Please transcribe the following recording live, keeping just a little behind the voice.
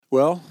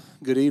Well,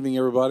 good evening,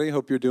 everybody.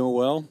 Hope you're doing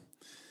well.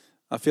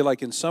 I feel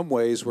like in some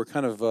ways we're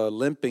kind of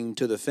limping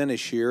to the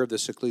finish here of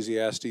this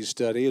Ecclesiastes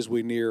study as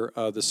we near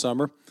the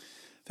summer.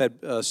 I've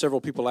had several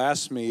people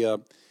ask me,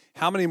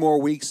 how many more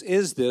weeks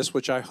is this,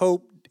 which I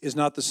hope is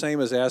not the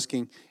same as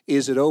asking,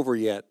 is it over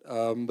yet?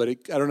 But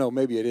I don't know,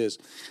 maybe it is.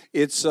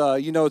 It's,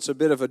 it's a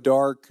bit of a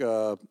dark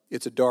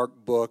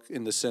book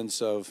in the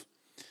sense of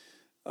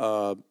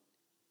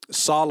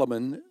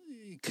Solomon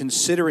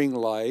considering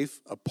life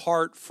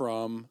apart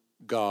from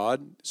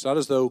God. It's not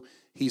as though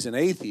he's an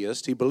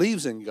atheist. He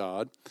believes in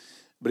God,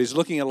 but he's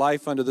looking at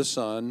life under the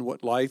sun,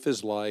 what life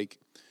is like,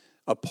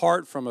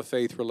 apart from a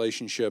faith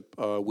relationship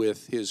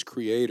with his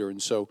Creator.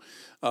 And so,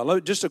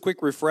 just a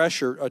quick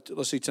refresher.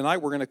 Let's see. Tonight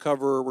we're going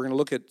to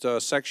look at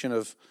a section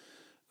of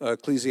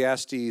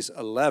Ecclesiastes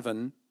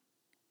 11,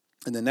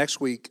 and the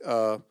next week,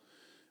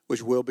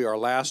 which will be our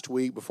last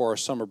week before our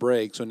summer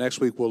break. So next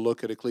week we'll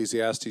look at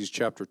Ecclesiastes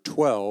chapter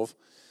 12.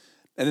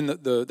 And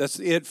then that's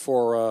it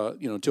for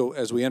until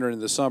as we enter into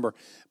the summer.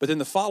 But then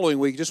the following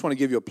week, just want to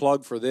give you a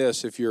plug for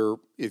this, if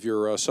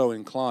you're so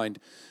inclined.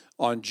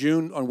 On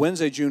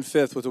Wednesday, June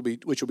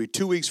 5th, which will be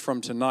 2 weeks from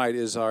tonight,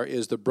 is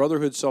the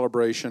Brotherhood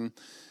celebration,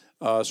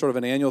 sort of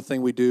an annual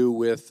thing we do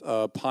with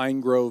Pine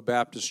Grove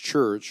Baptist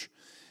Church,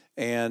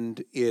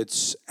 and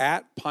it's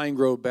at Pine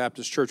Grove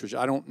Baptist Church, which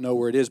I don't know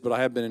where it is, but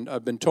I've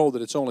been told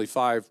that it's only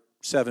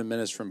 7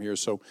 minutes from here.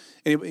 So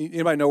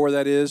anybody know where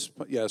that is?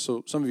 Yeah,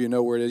 so some of you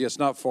know where it is. Yeah, it's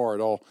not far at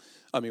all.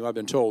 I've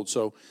been told.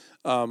 So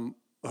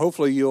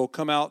hopefully you'll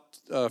come out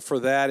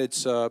for that. It's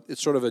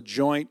sort of a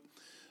joint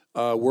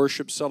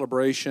worship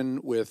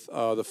celebration with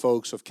the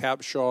folks of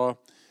Capshaw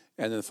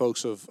and the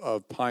folks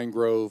of Pine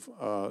Grove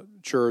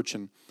Church.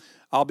 And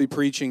I'll be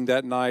preaching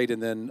that night, and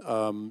then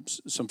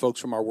some folks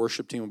from our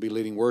worship team will be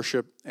leading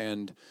worship.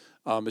 And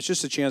it's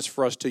just a chance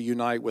for us to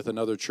unite with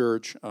another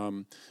church,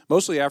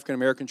 mostly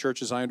African-American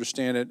churches, I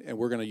understand it, and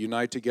we're going to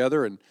unite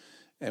together, and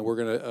we're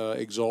going to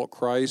exalt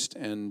Christ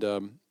and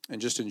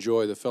just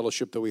enjoy the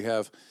fellowship that we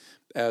have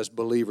as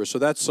believers. So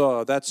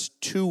that's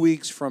 2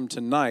 weeks from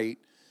tonight.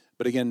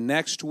 But again,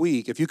 next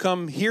week, if you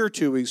come here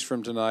 2 weeks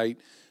from tonight,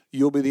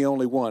 you'll be the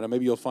only one. Or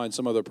maybe you'll find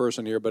some other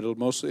person here, but it'll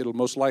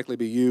most likely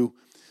be you.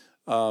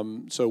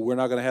 So we're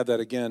not going to have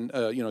that again.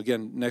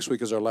 Again, next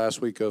week is our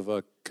last week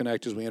of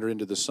Connect as we enter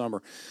into the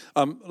summer.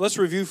 Let's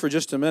review for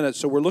just a minute.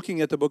 So we're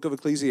looking at the book of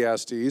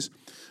Ecclesiastes,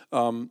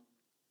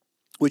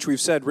 which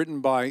we've said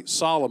written by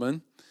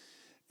Solomon,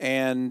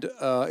 and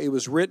it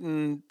was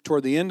written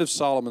toward the end of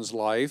Solomon's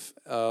life.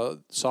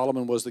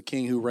 Solomon was the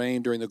king who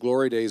reigned during the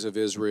glory days of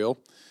Israel,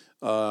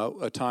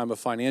 a time of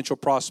financial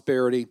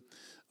prosperity,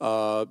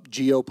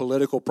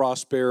 geopolitical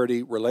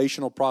prosperity,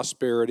 relational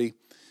prosperity.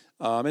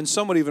 And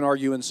some would even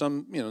argue in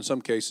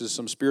some cases,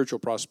 some spiritual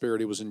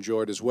prosperity was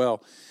enjoyed as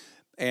well.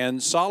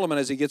 And Solomon,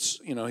 as he gets,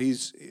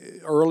 he's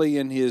early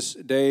in his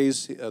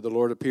days, the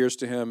Lord appears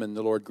to him and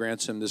the Lord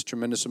grants him this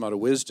tremendous amount of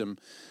wisdom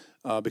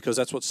because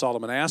that's what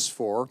Solomon asked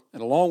for.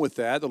 And along with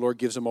that, the Lord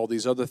gives him all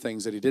these other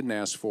things that he didn't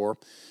ask for,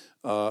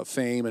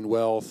 fame and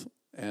wealth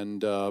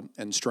and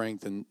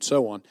strength and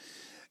so on.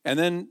 And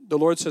then the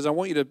Lord says, I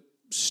want you to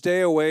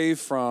stay away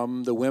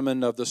from the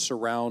women of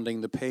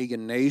the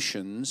pagan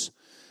nations,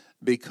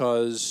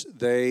 because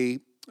they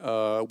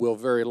will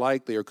very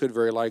likely or could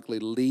very likely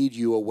lead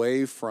you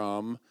away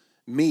from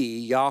me,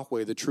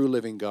 Yahweh, the true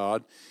living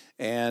God,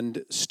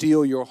 and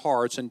steal your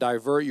hearts and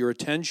divert your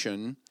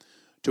attention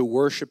to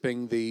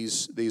worshiping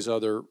these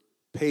other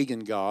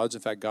pagan gods.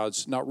 In fact,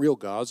 gods, not real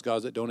gods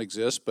that don't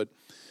exist, but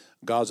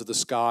gods of the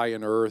sky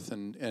and earth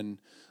and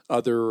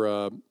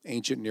other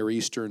ancient Near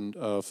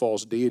Eastern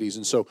false deities.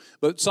 And so,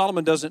 but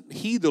Solomon doesn't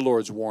heed the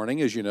Lord's warning,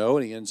 as you know,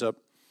 and he ends up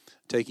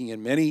taking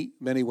in many,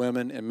 many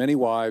women and many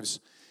wives,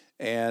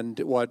 and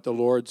what the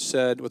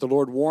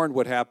Lord warned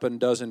would happen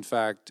does in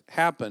fact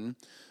happen.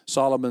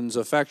 Solomon's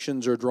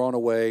affections are drawn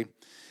away,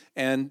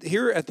 and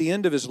here at the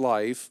end of his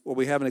life, what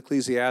we have in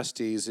Ecclesiastes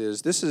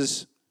is this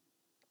is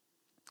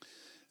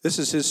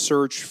his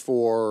search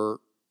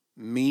for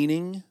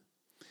meaning.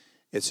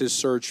 It's his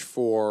search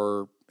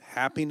for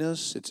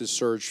happiness. It's his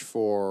search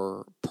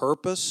for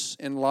purpose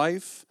in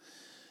life.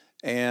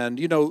 And,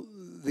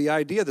 the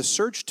idea, the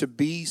search to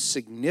be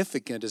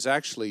significant is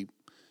actually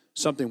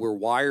something we're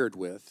wired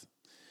with.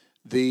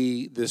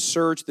 The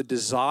search, the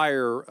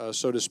desire,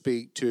 so to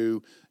speak,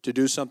 to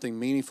do something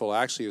meaningful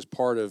actually is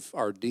part of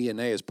our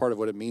DNA, is part of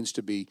what it means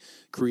to be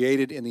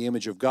created in the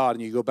image of God.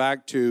 And you go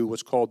back to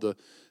what's called the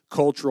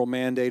cultural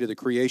mandate or the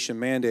creation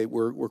mandate,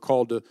 we're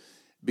called to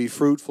be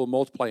fruitful,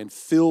 multiply, and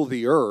fill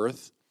the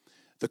earth.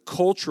 The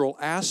cultural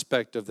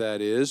aspect of that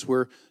is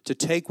we're to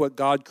take what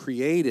God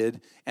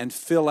created and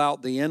fill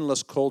out the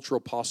endless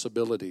cultural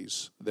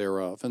possibilities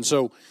thereof. And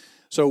so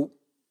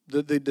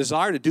the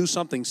desire to do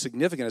something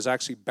significant is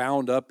actually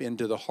bound up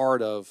into the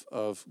heart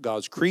of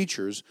God's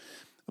creatures.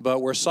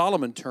 But where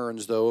Solomon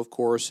turns, though, of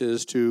course,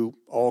 is to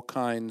all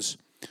kinds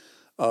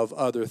of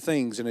other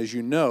things. And as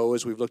you know,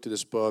 as we've looked at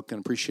this book and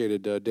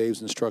appreciated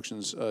Dave's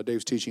instructions,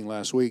 Dave's teaching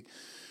last week,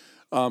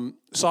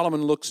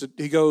 Solomon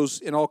he goes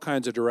in all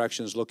kinds of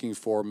directions looking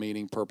for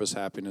meaning, purpose,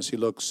 happiness.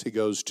 He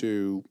goes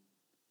to,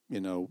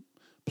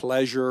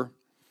 pleasure,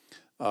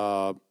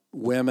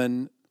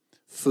 women,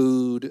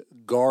 food,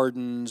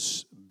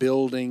 gardens,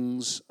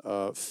 buildings,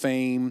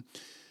 fame.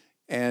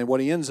 And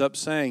what he ends up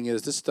saying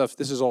is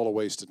this is all a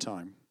waste of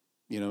time.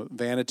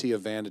 Vanity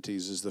of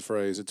vanities is the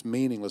phrase. It's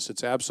meaningless.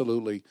 It's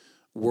absolutely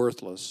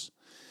worthless.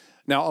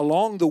 Now,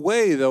 along the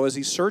way, though, as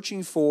he's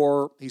searching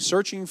for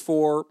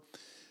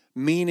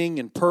meaning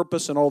and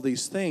purpose and all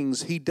these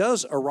things, he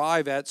does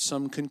arrive at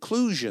some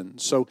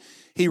conclusions. So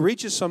he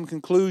reaches some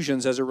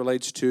conclusions as it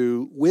relates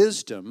to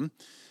wisdom.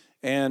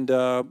 And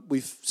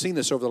we've seen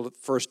this over the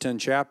first 10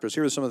 chapters.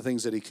 Here are some of the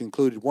things that he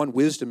concluded. One,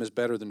 wisdom is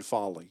better than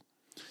folly.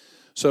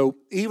 So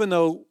even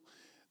though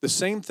the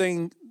same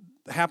thing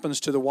happens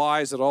to the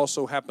wise that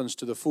also happens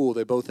to the fool,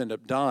 they both end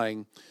up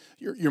dying,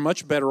 you're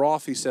much better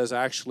off, he says,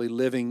 actually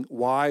living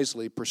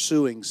wisely,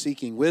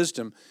 seeking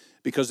wisdom,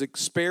 because it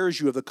spares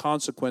you of the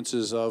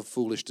consequences of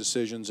foolish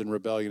decisions and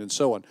rebellion and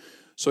so on.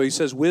 So he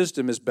says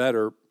wisdom is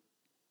better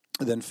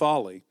than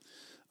folly.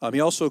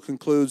 He also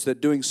concludes that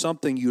doing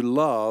something you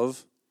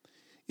love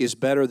is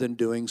better than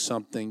doing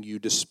something you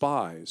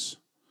despise.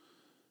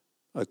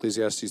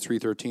 Ecclesiastes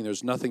 3:13,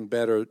 there's nothing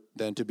better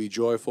than to be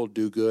joyful,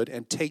 do good,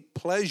 and take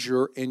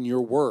pleasure in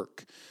your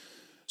work.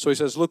 So he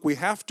says, look, we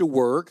have to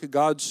work.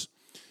 God's,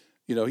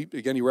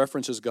 he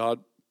references God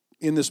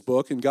in this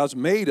book, and God's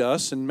made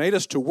us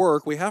to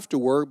work. We have to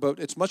work, but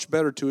it's much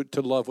better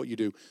to love what you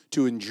do,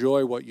 to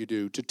enjoy what you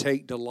do, to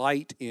take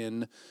delight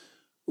in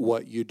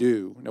what you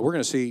do. Now, we're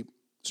going to see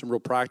some real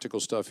practical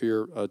stuff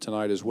here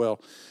tonight as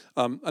well.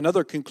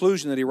 Another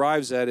conclusion that he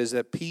arrives at is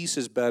that peace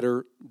is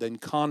better than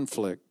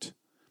conflict.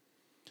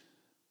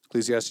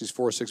 Ecclesiastes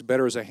 4:6,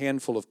 better is a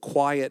handful of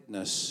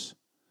quietness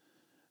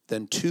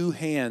than 2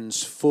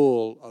 hands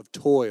full of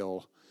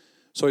toil.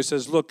 So he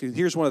says, look,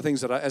 here's one of the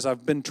things that as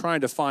I've been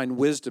trying to find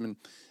wisdom and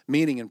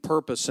meaning and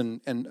purpose and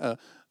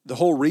the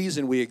whole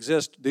reason we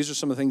exist, these are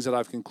some of the things that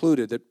I've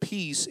concluded, that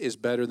peace is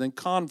better than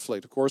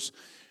conflict. Of course,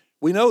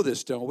 we know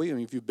this, don't we? I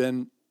mean, if you've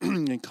been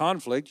in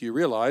conflict, you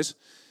realize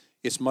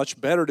it's much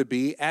better to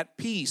be at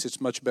peace. It's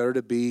much better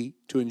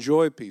to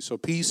enjoy peace. So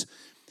peace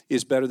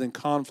is better than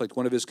conflict,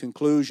 one of his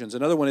conclusions.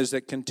 Another one is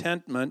that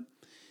contentment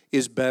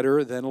is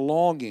better than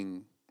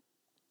longing.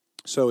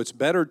 So it's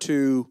better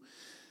to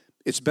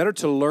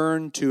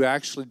learn to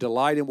actually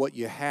delight in what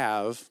you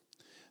have.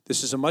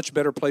 This is a much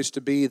better place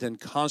to be than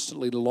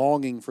constantly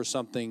longing for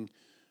something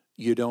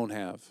you don't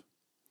have.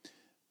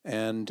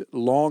 And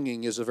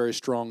longing is a very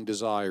strong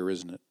desire,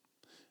 isn't it?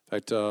 In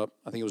fact, I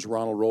think it was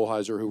Ronald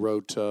Rolheiser who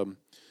wrote,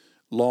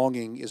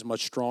 longing is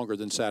much stronger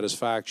than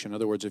satisfaction. In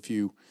other words, if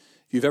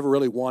you've ever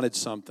really wanted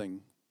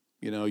something,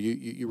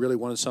 you really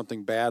wanted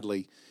something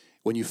badly,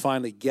 when you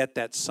finally get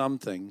that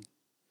something,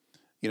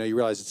 you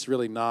realize it's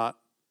really not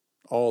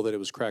all that it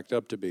was cracked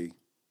up to be.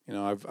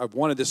 I've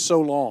wanted this so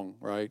long,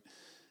 right?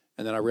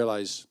 And then I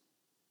realize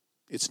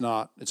it's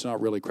not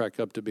really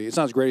cracked up to be. It's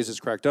not as great as it's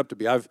cracked up to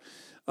be.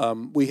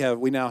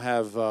 We now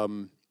have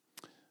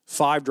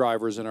 5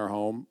 drivers in our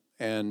home,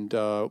 and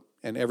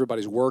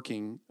everybody's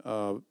working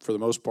for the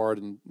most part,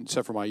 and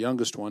except for my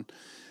youngest one.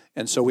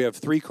 And so we have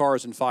 3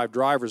 cars and 5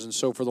 drivers. And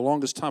so for the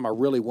longest time, I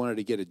really wanted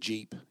to get a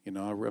Jeep.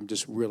 I'm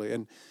just really,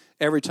 and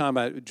every time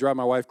I drive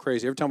my wife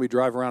crazy. Every time we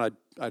drive around,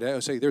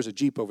 I'd say, there's a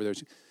Jeep over there.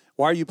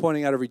 Why are you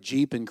pointing out every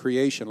Jeep in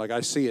creation? Like,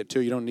 I see it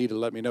too. You don't need to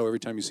let me know every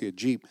time you see a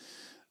Jeep.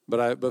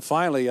 But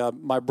finally,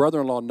 my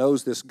brother-in-law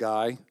knows this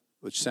guy,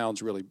 which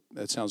sounds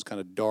kind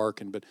of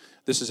dark, but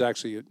this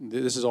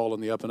is all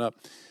in the up and up.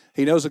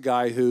 He knows a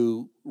guy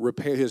who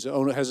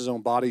has his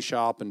own body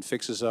shop and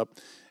fixes up.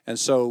 And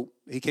so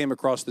he came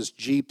across this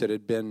Jeep that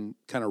had been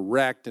kind of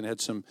wrecked and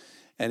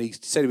and he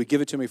said he would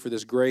give it to me for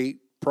this great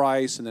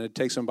price, and then it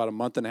takes him about a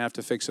month and a half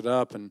to fix it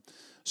up. And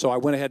so I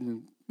went ahead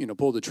and,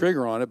 pulled the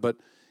trigger on it, but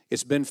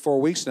it's been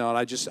 4 weeks now,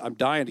 and I'm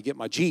dying to get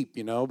my Jeep,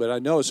 but I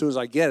know as soon as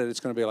I get it, it's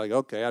going to be like,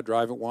 okay, I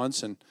drive it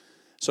once. And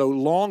so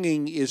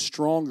longing is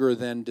stronger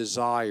than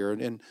desire.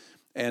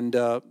 And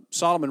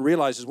Solomon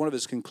realizes one of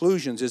his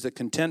conclusions is that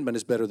contentment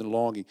is better than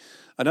longing.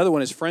 Another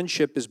one is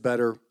friendship is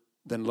better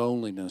than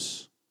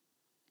loneliness.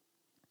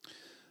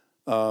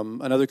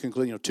 Another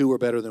conclusion, 2 are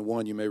better than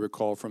 1, you may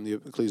recall from the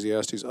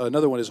Ecclesiastes.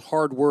 Another one is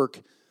hard work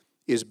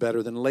is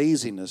better than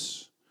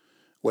laziness.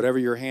 Whatever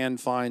your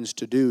hand finds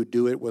to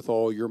do it with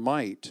all your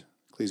might.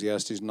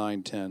 Ecclesiastes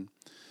 9:10.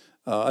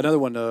 Another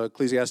one,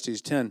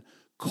 Ecclesiastes 10,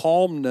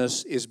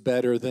 calmness is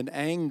better than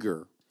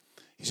anger.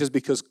 He says,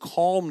 because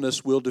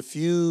calmness will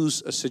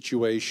diffuse a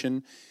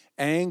situation,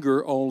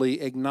 anger only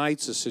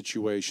ignites a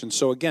situation.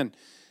 So again,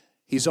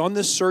 he's on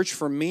this search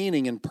for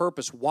meaning and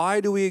purpose.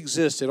 Why do we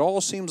exist? It all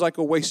seems like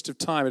a waste of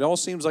time. It all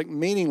seems like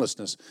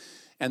meaninglessness.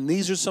 And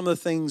these are some of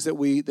the things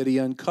that he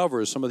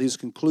uncovers, some of these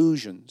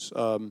conclusions.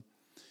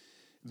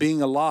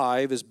 Being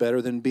alive is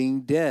better than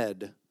being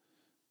dead.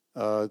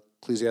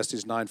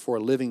 Ecclesiastes 9:4, a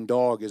living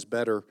dog is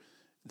better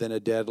than a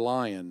dead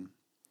lion.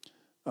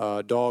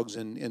 Dogs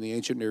in the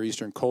ancient Near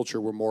Eastern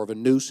culture were more of a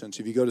nuisance.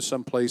 If you go to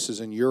some places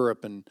in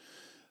Europe and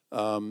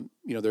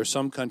There's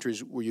some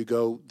countries where you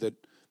go that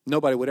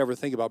nobody would ever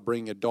think about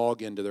bringing a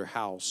dog into their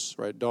house,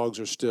 right? Dogs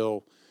are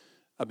still,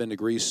 I've been to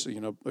Greece,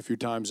 a few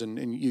times,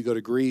 and you go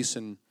to Greece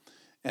and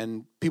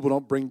people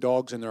don't bring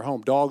dogs in their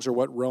home. Dogs are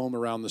what roam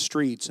around the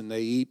streets, and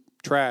they eat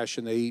trash,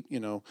 and they eat,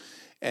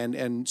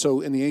 and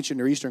so in the ancient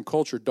Near Eastern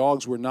culture,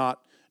 dogs were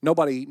not,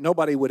 nobody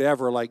would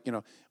ever,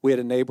 we had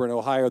a neighbor in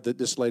Ohio, that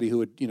this lady who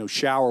would,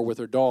 shower with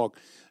her dog.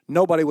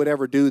 Nobody would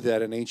ever do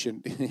that in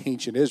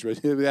ancient Israel.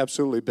 It would have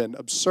absolutely been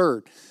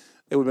absurd.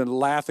 It would have been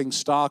laughing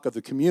stock of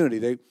the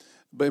community.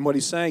 But what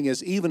he's saying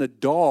is, even a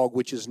dog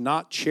which is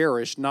not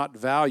cherished, not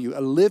valued,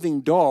 a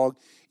living dog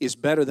is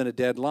better than a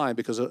dead lion,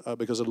 because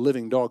a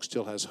living dog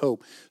still has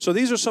hope. So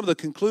these are some of the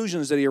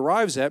conclusions that he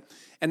arrives at.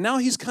 And now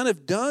he's kind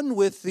of done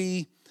with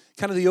the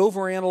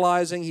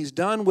overanalyzing. He's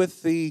done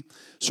with the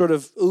sort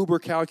of uber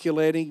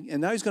calculating.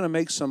 And now he's going to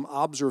make some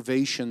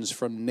observations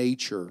from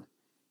nature.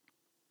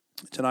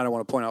 Tonight I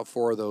want to point out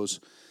 4 of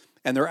those.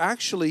 And they're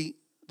actually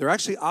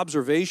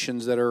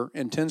observations that are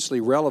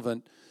intensely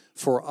relevant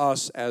for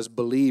us as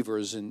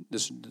believers in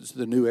this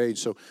the new age.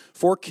 So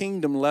 4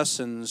 kingdom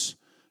lessons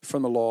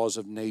from the laws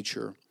of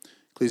nature.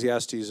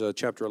 Ecclesiastes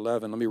chapter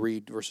 11. Let me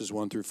read verses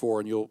 1 through 4,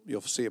 and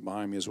you'll see it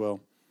behind me as well.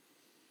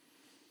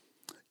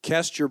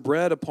 Cast your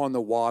bread upon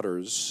the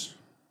waters,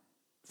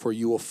 for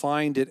you will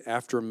find it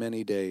after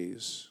many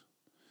days.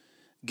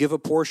 Give a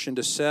portion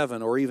to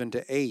 7 or even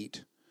to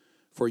 8,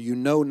 for you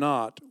know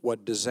not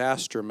what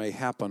disaster may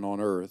happen on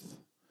earth.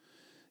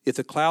 If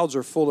the clouds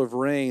are full of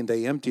rain,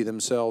 they empty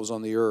themselves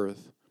on the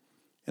earth.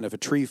 And if a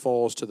tree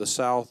falls to the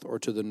south or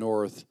to the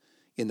north,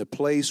 in the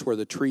place where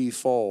the tree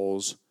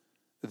falls,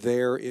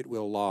 there it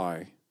will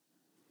lie.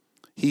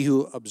 He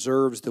who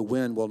observes the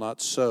wind will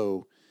not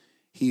sow.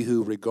 He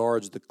who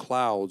regards the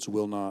clouds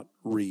will not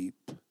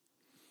reap.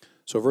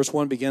 So verse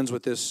 1 begins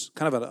with this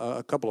kind of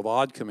a couple of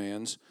odd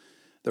commands.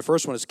 The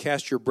first one is,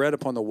 cast your bread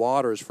upon the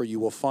waters, for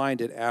you will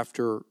find it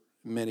after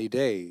many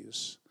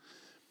days.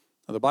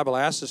 Now, the Bible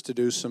asks us to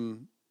do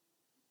some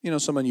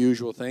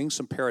unusual things,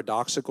 some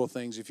paradoxical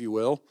things, if you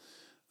will.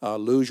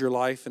 Lose your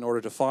life in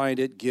order to find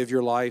it. Give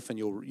your life, and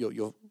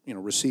you'll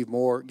receive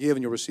more. Give,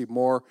 and you'll receive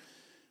more.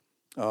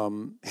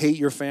 Hate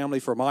your family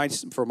for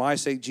my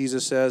sake,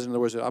 Jesus says. In other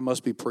words, I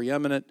must be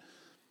preeminent.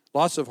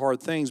 Lots of hard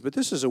things, but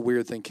this is a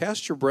weird thing.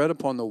 Cast your bread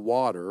upon the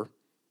water.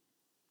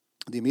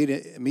 The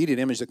immediate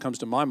image that comes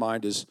to my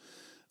mind is,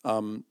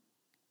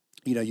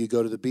 you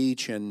go to the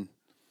beach and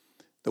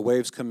the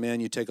waves come in.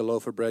 You take a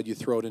loaf of bread, you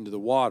throw it into the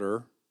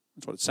water.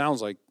 That's what it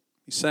sounds like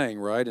he's saying,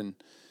 right? And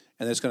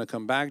it's going to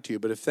come back to you.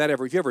 But if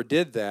you ever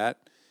did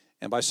that,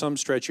 and by some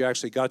stretch you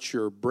actually got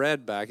your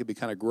bread back, it'd be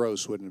kind of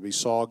gross, wouldn't it? It'd be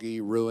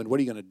soggy, ruined. What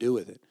are you going to do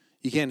with it?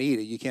 You can't eat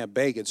it. You can't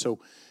bake it. So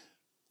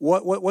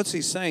what's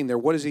he saying there?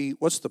 What's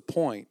the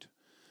point?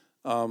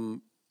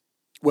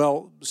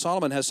 Well,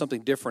 Solomon has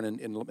something different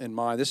in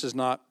mind. This is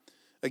not,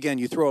 again,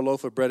 you throw a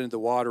loaf of bread into the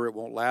water, it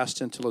won't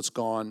last until it's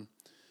gone.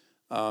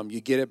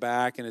 You get it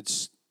back, and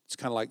it's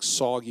kind of like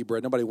soggy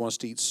bread. Nobody wants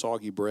to eat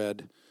soggy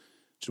bread,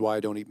 which is why I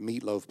don't eat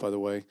meatloaf, by the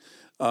way.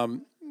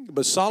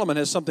 But Solomon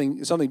has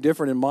something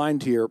different in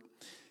mind here.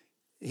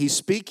 He's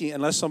speaking,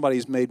 unless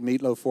somebody's made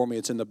meatloaf for me,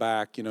 it's in the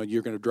back.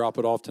 You're going to drop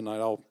it off tonight.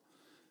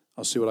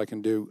 I'll see what I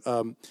can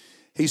do.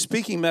 He's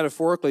speaking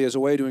metaphorically as a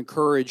way to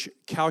encourage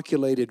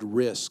calculated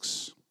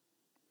risks.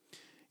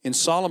 In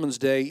Solomon's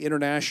day,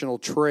 international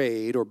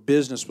trade or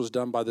business was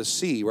done by the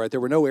sea, right? There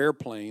were no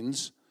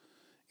airplanes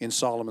in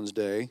Solomon's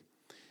day.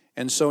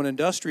 And so an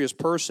industrious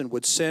person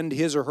would send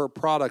his or her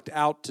product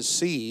out to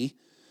sea,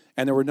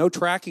 and there were no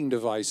tracking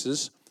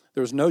devices.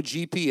 There was no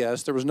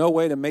GPS. There was no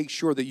way to make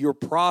sure that your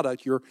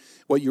product,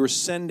 what you were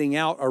sending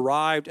out,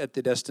 arrived at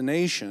the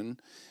destination.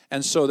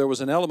 And so there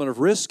was an element of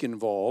risk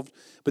involved.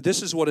 But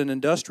this is what an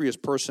industrious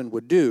person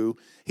would do.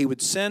 He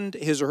would send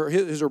his or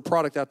her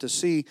product out to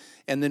sea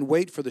and then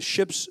wait for the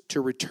ships to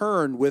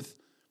return with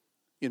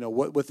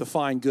the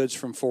fine goods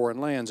from foreign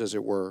lands, as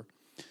it were.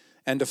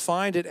 And to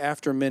find it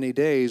after many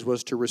days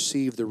was to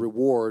receive the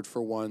reward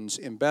for one's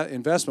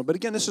investment. But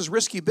again, this is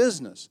risky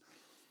business,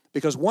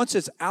 because once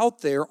it's out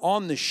there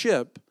on the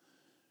ship,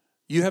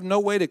 you have no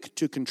way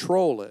to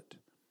control it.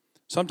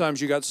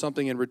 Sometimes you got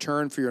something in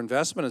return for your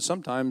investment, and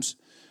sometimes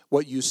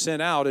what you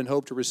sent out and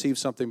hoped to receive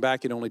something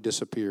back, it only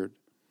disappeared.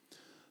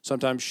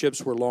 Sometimes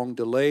ships were long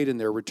delayed in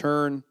their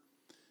return,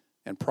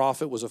 and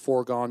profit was a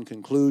foregone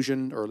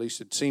conclusion, or at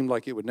least it seemed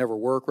like it would never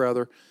work,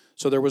 rather.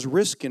 So there was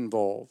risk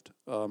involved.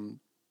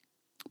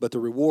 But the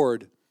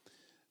reward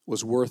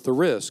was worth the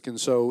risk.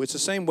 And so it's the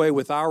same way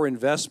with our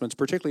investments,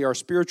 particularly our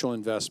spiritual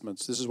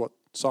investments. This is what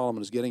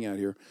Solomon is getting at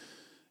here,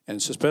 and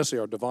especially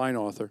our divine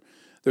author.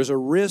 There's a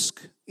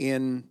risk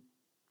in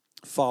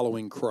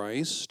following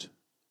Christ.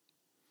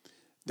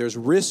 There's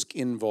risk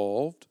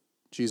involved.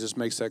 Jesus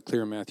makes that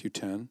clear in Matthew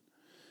 10.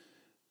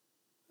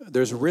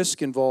 There's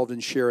risk involved in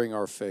sharing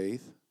our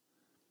faith.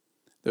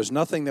 There's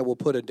nothing that will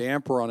put a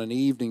damper on an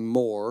evening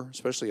more,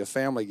 especially a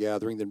family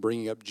gathering, than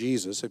bringing up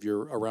Jesus if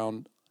you're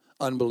around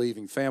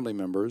unbelieving family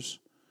members.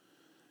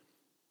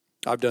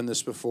 I've done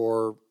this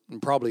before,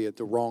 and probably at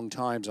the wrong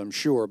times, I'm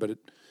sure, but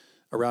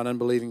around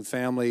unbelieving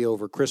family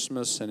over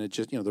Christmas, and it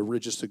just,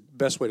 just the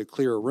best way to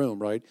clear a room,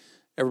 right?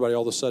 Everybody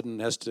all of a sudden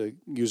has to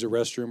use a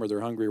restroom or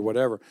they're hungry or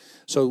whatever.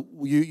 So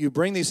you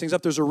bring these things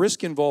up. There's a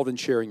risk involved in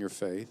sharing your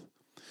faith.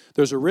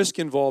 There's a risk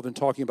involved in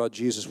talking about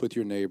Jesus with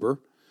your neighbor.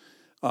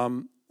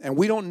 And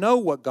we don't know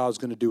what God's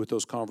going to do with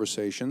those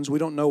conversations. We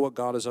don't know what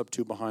God is up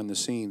to behind the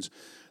scenes.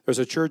 There's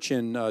a church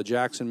in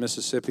Jackson,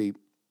 Mississippi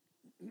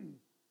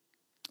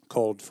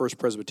called First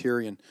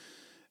Presbyterian,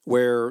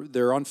 where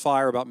they're on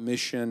fire about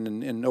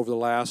mission, and over the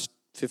last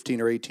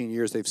 15 or 18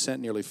 years, they've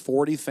sent nearly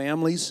 40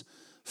 families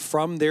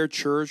from their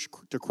church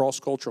to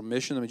cross-cultural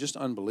mission. I mean, just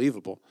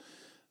unbelievable.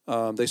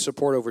 They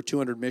support over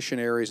 200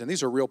 missionaries, and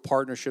these are real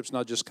partnerships,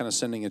 not just kind of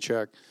sending a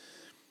check.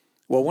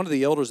 Well, one of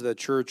the elders of that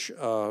church,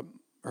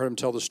 heard him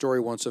tell the story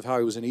once of how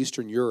he was in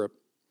Eastern Europe.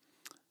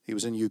 He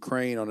was in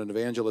Ukraine on an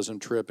evangelism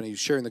trip, and he was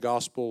sharing the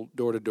gospel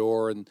door to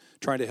door and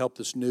trying to help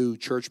this new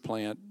church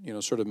plant,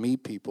 sort of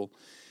meet people.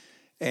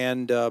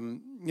 And,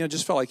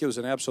 just felt like it was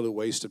an absolute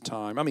waste of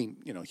time. I mean,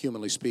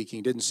 humanly speaking,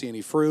 he didn't see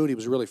any fruit. He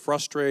was really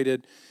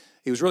frustrated.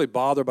 He was really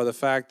bothered by the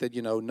fact that, he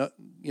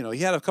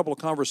had a couple of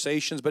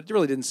conversations, but it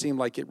really didn't seem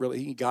like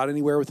he got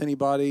anywhere with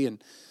anybody.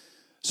 And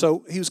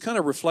so he was kind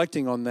of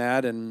reflecting on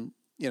that and,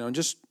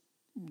 just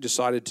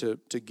decided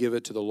to give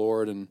it to the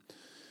Lord. And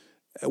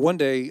one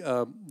day,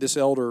 this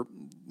elder,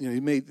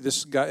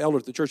 elder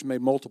at the church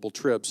made multiple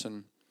trips.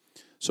 And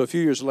so a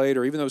few years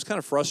later, even though I was kind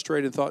of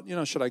frustrated, thought,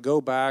 should I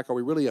go back? Are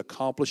we really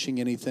accomplishing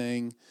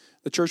anything?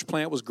 The church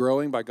plant was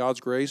growing by God's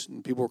grace,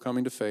 and people were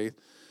coming to faith.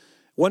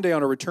 One day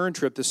on a return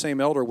trip, the same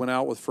elder went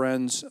out with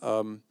friends,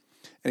 and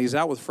he's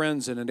out with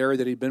friends in an area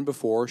that he'd been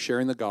before,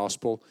 sharing the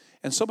gospel.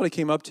 And somebody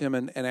came up to him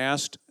and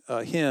asked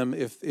him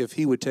if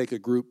he would take a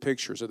group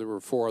picture. So there were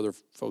 4 other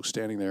folks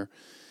standing there.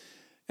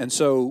 And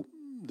so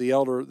the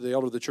elder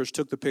of the church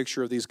took the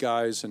picture of these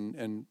guys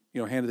and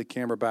handed the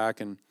camera back.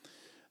 And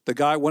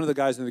one of the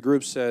guys in the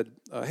group said,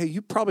 hey,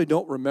 you probably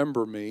don't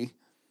remember me,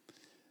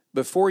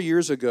 but 4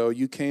 years ago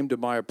you came to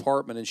my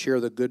apartment and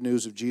shared the good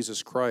news of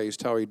Jesus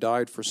Christ, how he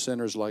died for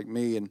sinners like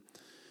me. And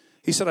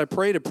he said, I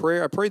prayed the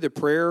prayer,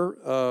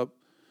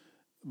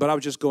 but I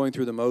was just going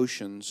through the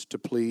motions to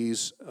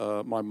please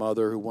my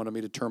mother, who wanted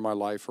me to turn my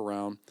life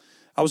around.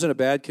 I was in a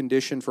bad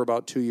condition for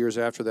about 2 years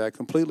after that,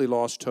 completely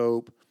lost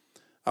hope.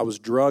 I was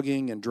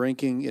drugging and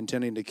drinking,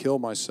 intending to kill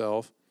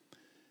myself.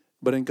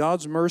 But in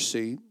God's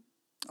mercy,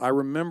 I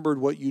remembered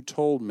what you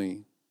told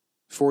me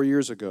 4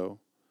 years ago,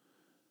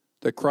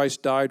 that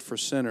Christ died for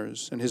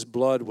sinners, and his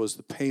blood was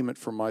the payment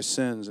for my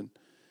sins. And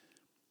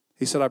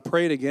he said, I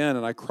prayed again,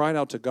 and I cried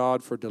out to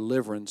God for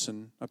deliverance,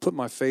 and I put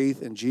my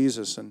faith in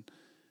Jesus, and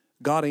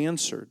God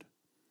answered.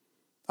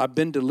 I've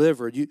been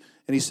delivered. And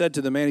he said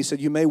to the man,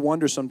 you may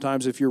wonder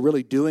sometimes if you're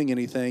really doing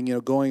anything,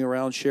 going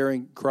around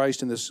sharing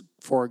Christ in this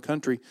foreign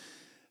country.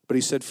 But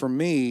he said, for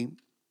me,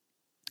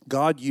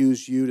 God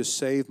used you to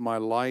save my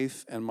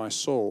life and my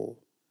soul.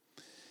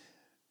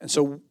 And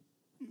so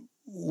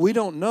we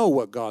don't know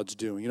what God's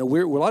doing. A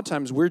lot of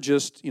times we're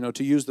just,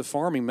 to use the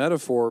farming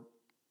metaphor,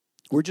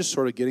 we're just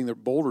sort of getting the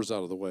boulders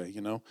out of the way,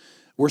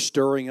 We're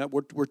stirring up,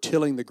 we're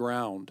tilling the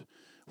ground.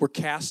 We're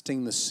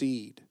casting the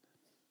seed.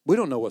 We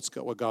don't know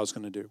what God's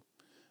going to do.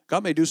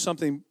 God may do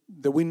something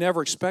that we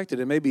never expected.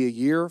 It may be a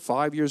year,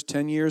 5 years,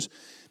 10 years.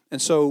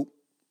 And so,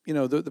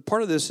 the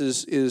part of this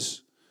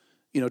is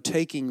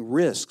taking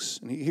risks.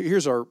 And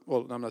here's I'm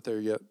not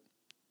there yet.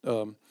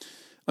 Let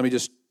me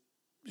just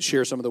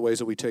share some of the ways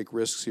that we take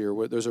risks here.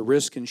 There's a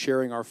risk in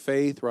sharing our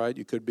faith, right?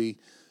 You could be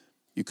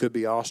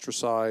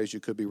ostracized. You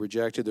could be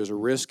rejected. There's a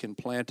risk in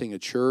planting a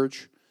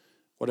church.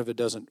 What if it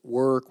doesn't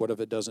work? What if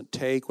it doesn't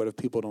take? What if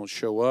people don't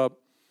show up?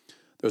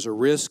 There's a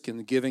risk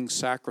in giving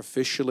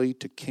sacrificially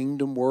to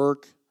kingdom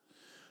work.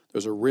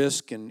 There's a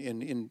risk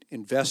in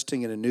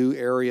investing in a new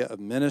area of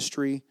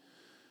ministry.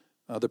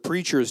 The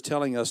preacher is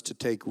telling us to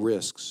take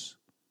risks.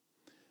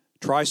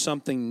 Try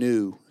something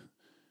new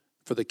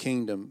for the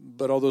kingdom.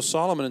 But although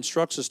Solomon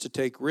instructs us to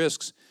take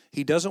risks,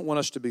 he doesn't want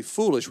us to be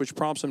foolish, which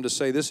prompts him to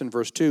say this in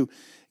verse 2,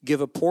 give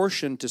a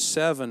portion to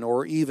 7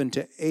 or even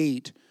to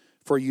 8,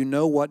 for you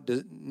know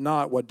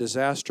not what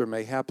disaster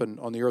may happen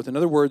on the earth. In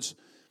other words,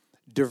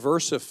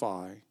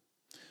 diversify.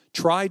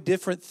 Try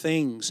different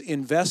things.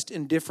 Invest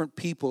in different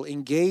people.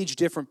 Engage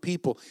different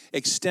people.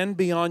 Extend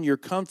beyond your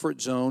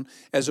comfort zone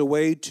as a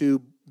way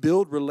to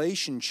build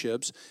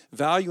relationships,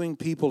 valuing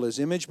people as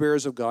image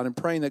bearers of God and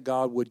praying that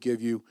God would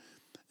give you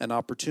an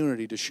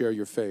opportunity to share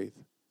your faith.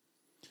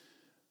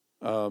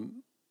 The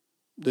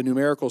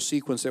numerical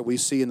sequence that we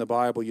see in the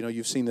Bible,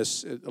 you've seen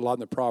this a lot in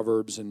the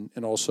Proverbs and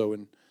also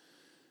in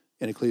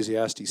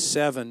Ecclesiastes,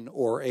 7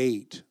 or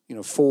 8,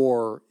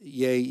 4,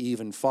 yea,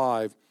 even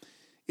 5.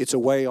 It's a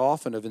way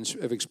often of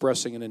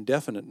expressing an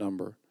indefinite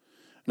number.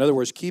 In other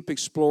words, keep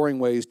exploring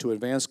ways to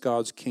advance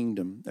God's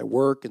kingdom at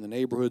work, in the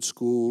neighborhood,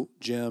 school,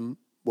 gym,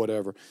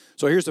 whatever.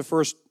 So here's the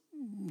first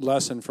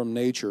lesson from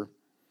nature.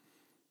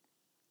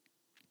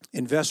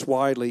 Invest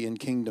widely in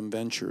kingdom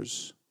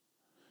ventures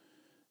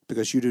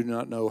because you do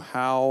not know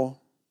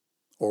how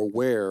or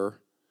where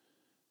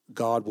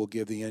God will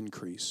give the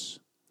increase.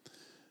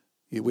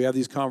 We have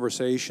these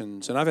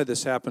conversations, and I've had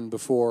this happen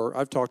before.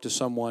 I've talked to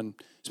someone,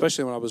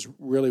 especially when I was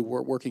really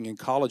working in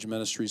college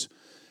ministries,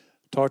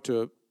 talked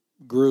to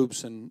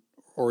groups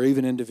or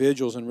even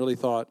individuals, and really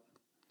thought,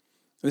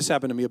 this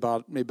happened to me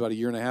maybe about a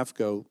year and a half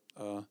ago.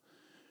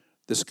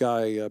 This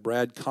guy,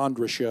 Brad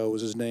Condrashow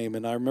was his name,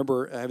 and I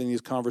remember having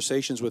these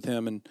conversations with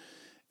him, and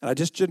I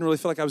just didn't really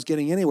feel like I was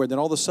getting anywhere. Then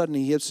all of a sudden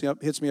he hits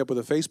me up with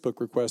a Facebook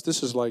request.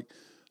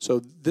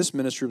 This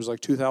ministry was like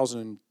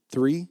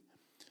 2003.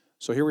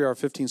 So here we are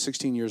 15,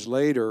 16 years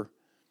later,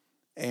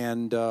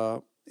 and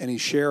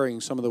he's sharing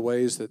some of the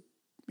ways that,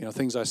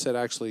 things I said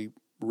actually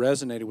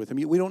resonated with him.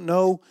 We don't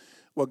know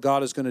what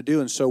God is going to do,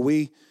 and so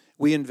we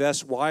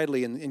invest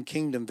widely in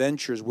kingdom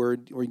ventures. We're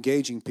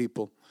engaging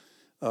people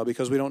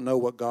because we don't know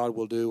what God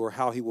will do or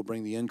how he will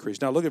bring the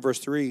increase. Now look at verse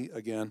 3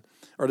 again,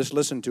 or just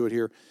listen to it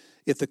here.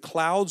 If the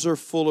clouds are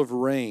full of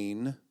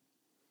rain,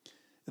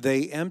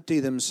 they empty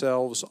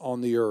themselves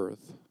on the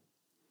earth.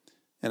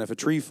 And if a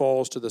tree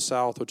falls to the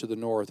south or to the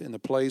north, in the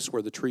place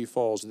where the tree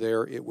falls,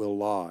 there it will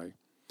lie.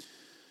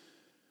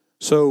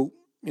 So,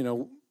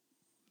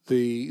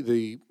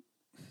 the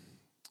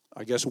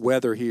I guess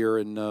weather here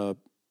in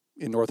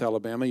North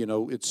Alabama,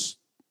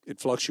 it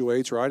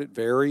fluctuates, right? It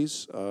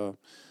varies.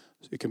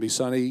 It can be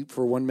sunny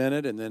for 1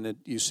 minute, and then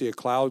you see a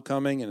cloud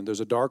coming, and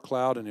there's a dark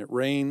cloud, and it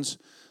rains.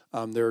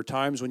 There are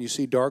times when you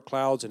see dark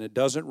clouds and it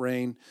doesn't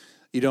rain.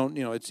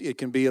 It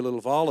can be a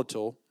little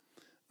volatile.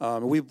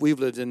 We've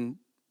lived in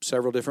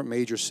several different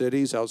major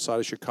cities outside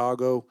of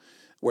Chicago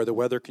where the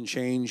weather can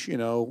change, in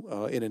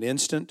an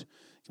instant.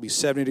 It can be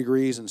 70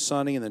 degrees and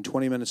sunny, and then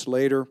 20 minutes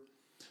later.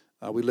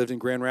 We lived in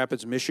Grand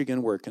Rapids,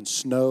 Michigan, where it can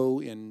snow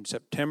in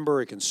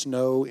September. It can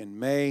snow in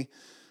May.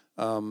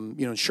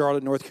 In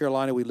Charlotte, North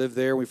Carolina, we lived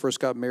there when we first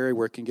got married,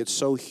 where it can get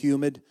so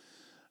humid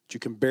that you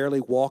can barely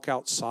walk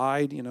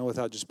outside,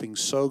 without just being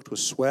soaked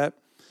with sweat.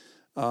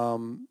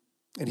 And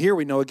here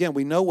we know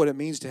what it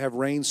means to have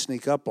rain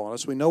sneak up on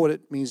us. We know what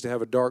it means to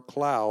have a dark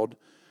cloud.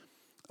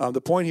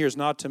 The point here is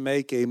not to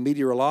make a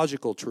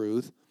meteorological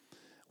truth.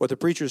 What the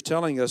preacher is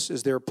telling us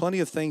is there are plenty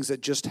of things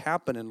that just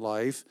happen in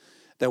life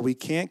that we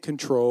can't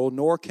control,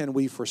 nor can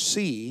we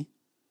foresee.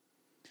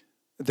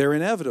 They're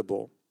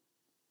inevitable.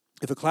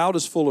 If a cloud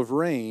is full of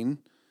rain,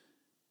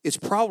 it's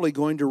probably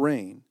going to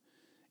rain.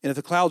 And if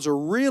the clouds are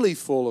really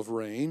full of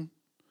rain,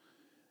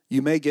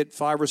 you may get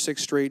 5 or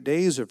 6 straight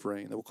days of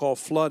rain that will cause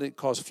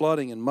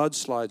flooding and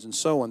mudslides and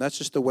so on. That's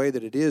just the way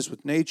that it is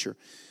with nature.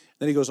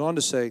 Then he goes on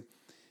to say,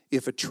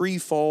 if a tree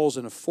falls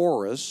in a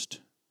forest,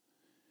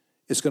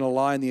 it's going to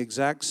lie in the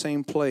exact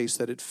same place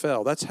that it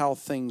fell. That's how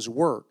things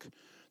work.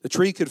 The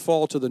tree could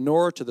fall to the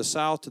north, to the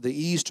south, to the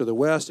east, or the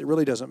west. It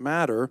really doesn't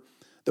matter.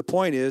 The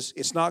point is,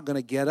 it's not going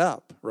to get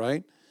up,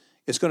 right?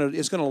 It's going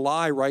to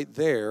lie right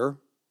there.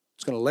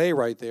 It's going to lay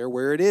right there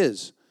where it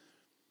is.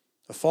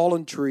 A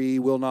fallen tree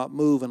will not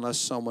move unless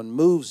someone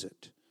moves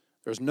it.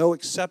 There's no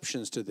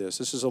exceptions to this.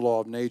 This is a law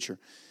of nature.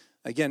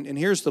 Again, and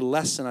here's the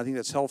lesson I think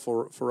that's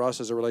helpful for us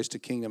as it relates to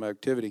kingdom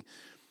activity.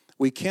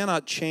 We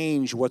cannot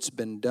change what's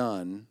been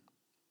done,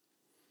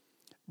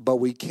 but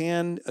we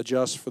can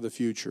adjust for the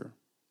future.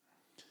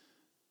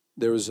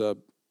 There was the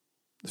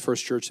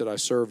first church that I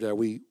served at,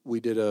 we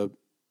did a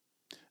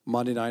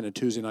Monday night and a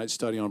Tuesday night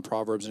study on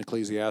Proverbs and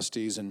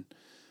Ecclesiastes, and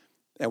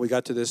we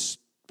got to this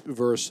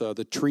verse,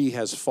 the tree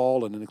has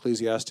fallen in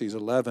Ecclesiastes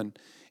 11,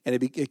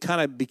 and it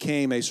kind of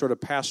became a sort of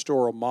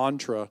pastoral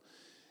mantra.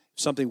 If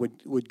something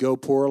would go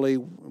poorly,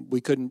 we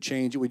couldn't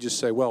change it. We just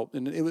say,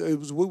 and it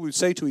was we would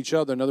say to each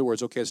other, in other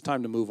words, okay, it's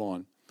time to move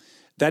on.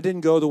 That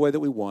didn't go the way that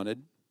we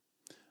wanted.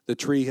 The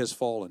tree has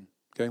fallen.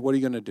 Okay, what are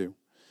you going to do?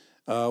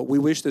 We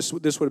wish this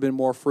would have been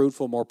more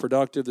fruitful, more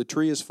productive. The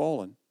tree has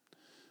fallen.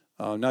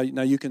 Now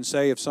you can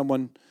say if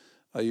someone,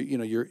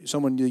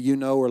 someone you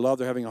know or love,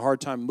 they're having a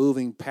hard time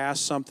moving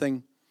past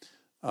something.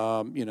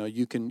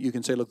 You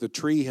can say, look, the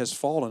tree has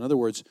fallen. In other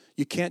words,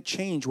 you can't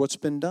change what's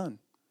been done.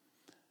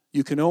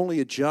 You can only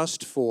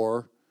adjust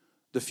for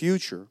the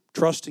future,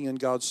 trusting in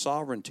God's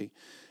sovereignty.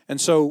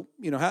 And so,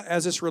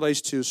 as this relates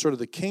to sort of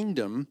the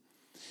kingdom,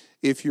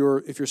 if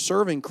you're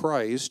serving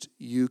Christ,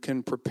 you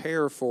can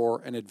prepare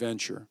for an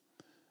adventure.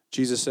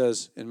 Jesus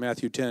says in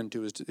Matthew 10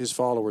 to his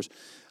followers,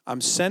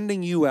 I'm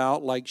sending you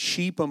out like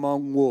sheep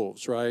among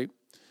wolves, right?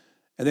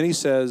 And then he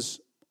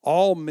says,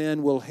 all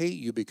men will hate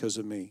you because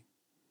of me.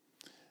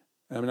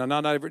 I mean,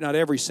 not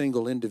every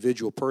single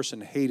individual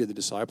person hated the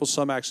disciples.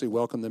 Some actually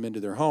welcomed them into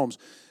their homes.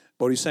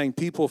 But he's saying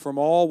people from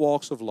all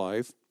walks of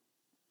life,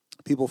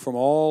 people from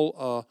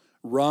all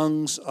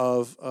rungs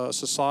of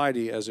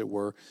society, as it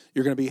were,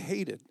 you're going to be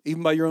hated,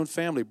 even by your own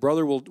family.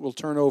 Brother will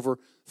turn over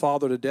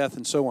father to death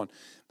and so on.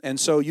 And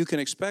so you can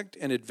expect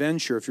an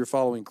adventure if you're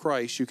following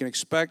Christ. You can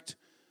expect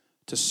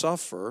to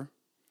suffer.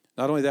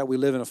 Not only that, we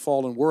live in a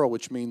fallen world,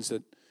 which means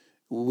that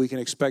we can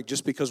expect,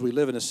 just because we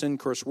live in a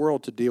sin-cursed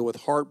world, to deal with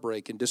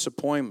heartbreak and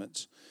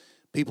disappointments.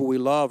 People we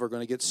love are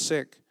going to get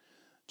sick.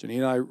 Janine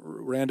and I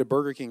ran to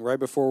Burger King right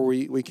before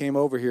we came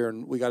over here,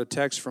 and we got a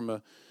text from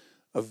a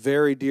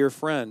very dear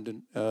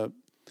friend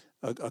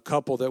a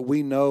couple that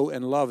we know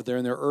and love. They're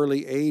in their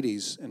early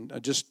 80s, and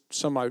just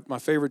some of my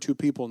favorite two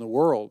people in the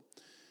world.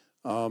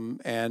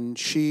 And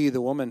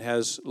the woman,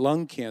 has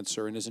lung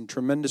cancer and is in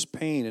tremendous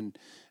pain.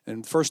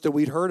 And first that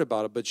we'd heard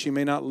about it, but she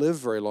may not live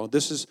very long.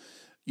 This is,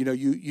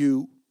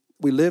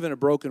 we live in a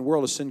broken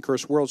world, a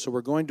sin-cursed world, so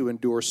we're going to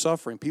endure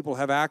suffering. People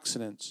have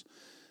accidents.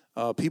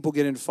 People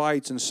get in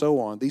fights and so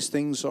on. These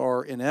things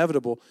are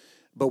inevitable,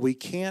 but we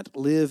can't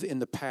live in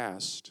the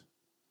past.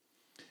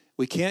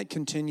 We can't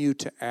continue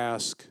to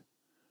ask,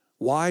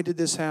 why did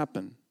this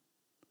happen?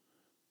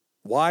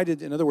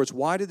 In other words,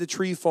 why did the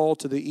tree fall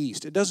to the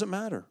east? It doesn't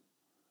matter.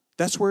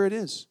 That's where it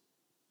is.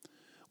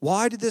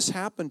 Why did this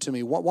happen to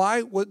me?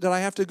 Why did I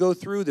have to go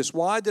through this?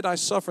 Why did I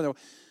suffer?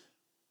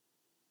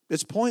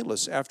 It's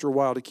pointless after a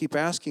while to keep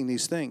asking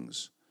these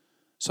things.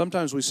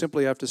 Sometimes we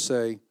simply have to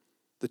say,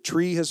 the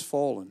tree has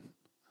fallen.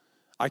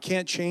 I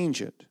can't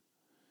change it.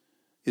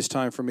 It's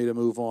time for me to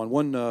move on.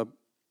 One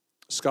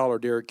scholar,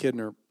 Derek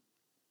Kidner,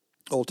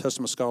 Old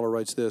Testament scholar,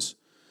 writes this: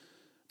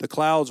 the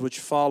clouds which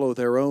follow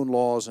their own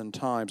laws and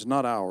times,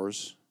 not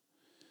ours,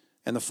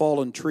 and the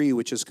fallen tree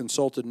which has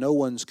consulted no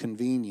one's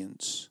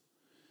convenience,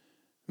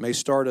 may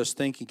start us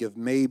thinking of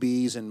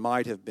maybes and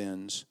might have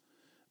beens,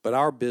 but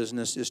our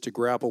business is to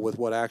grapple with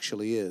what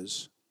actually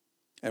is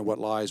and what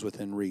lies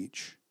within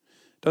reach.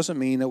 Doesn't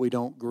mean that we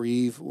don't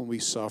grieve when we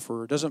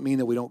suffer. Doesn't mean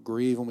that we don't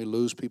grieve when we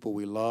lose people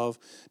we love.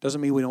 Doesn't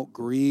mean we don't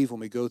grieve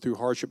when we go through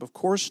hardship. Of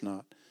course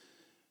not.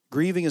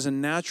 Grieving is a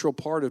natural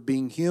part of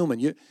being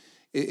human.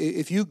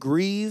 If you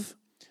grieve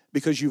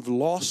because you've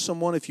lost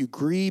someone, if you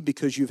grieve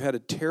because you've had a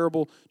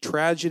terrible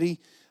tragedy,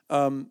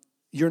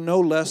 you're no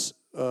less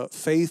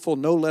faithful,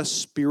 no less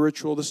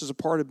spiritual. This is a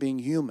part of being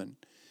human.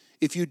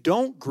 If you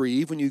don't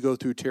grieve when you go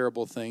through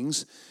terrible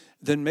things,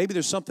 then maybe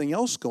there's something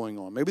else going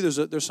on. Maybe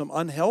there's some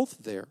unhealth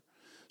there.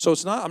 So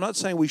I'm not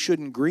saying we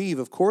shouldn't grieve.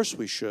 Of course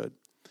we should.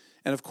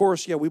 And of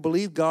course, we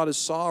believe God is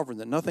sovereign,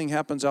 that nothing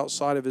happens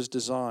outside of his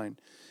design.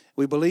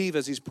 We believe,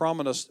 as he's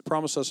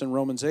promised us in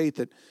Romans 8,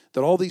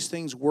 that all these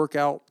things work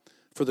out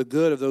for the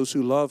good of those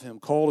who love him,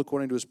 called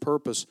according to his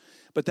purpose.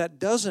 But that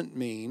doesn't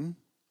mean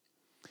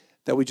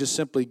that we just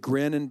simply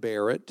grin and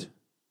bear it.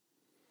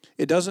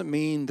 It doesn't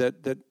mean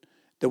that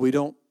we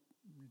don't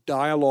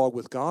dialogue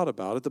with God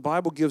about it. The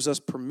Bible gives us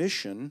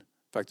permission, in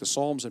fact, the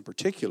Psalms in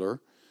particular,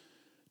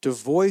 to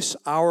voice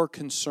our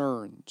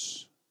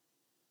concerns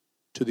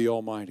to the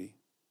Almighty.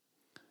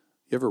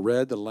 You ever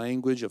read the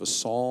language of a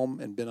psalm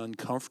and been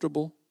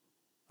uncomfortable?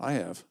 I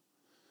have.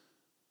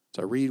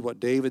 So I read what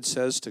David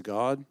says to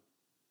God.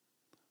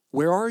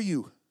 Where are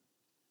you?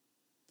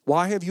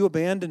 Why have you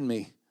abandoned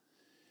me?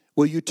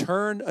 Will you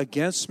turn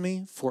against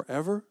me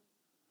forever?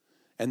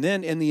 And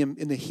then in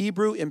the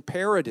Hebrew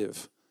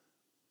imperative,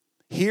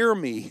 hear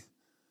me,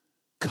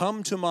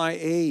 come to my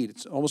aid.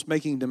 It's almost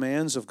making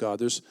demands of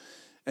God.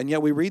 And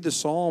yet we read the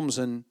Psalms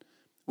and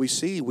we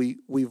see,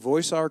 we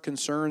voice our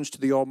concerns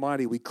to the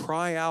Almighty. We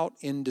cry out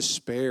in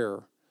despair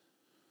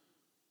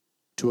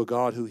to a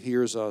God who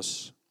hears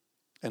us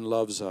and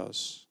loves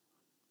us.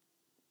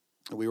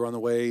 We were on the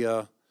way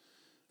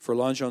for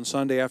lunch on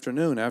Sunday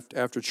afternoon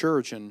after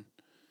church, and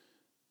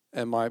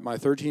my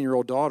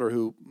 13-year-old daughter,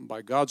 who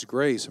by God's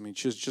grace,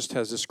 she just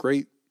has this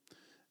great,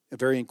 a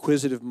very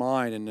inquisitive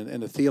mind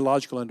and a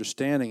theological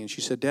understanding. And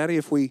she said, Daddy,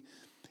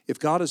 if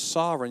God is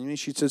sovereign,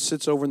 she said,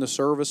 sits over in the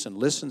service and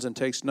listens and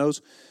takes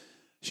notes.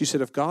 She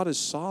said, if God is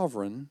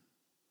sovereign,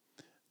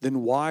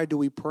 then why do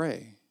we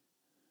pray?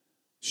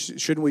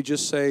 Shouldn't we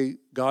just say,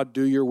 God,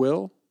 do your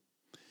will?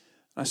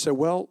 I said,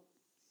 well,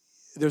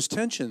 there's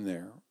tension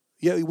there.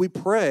 Yeah, we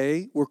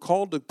pray, we're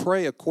called to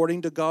pray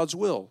according to God's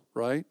will,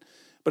 right?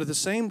 But at the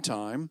same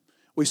time,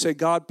 we say,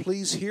 God,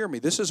 please hear me.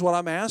 This is what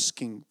I'm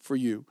asking for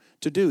you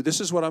to do.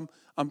 This is what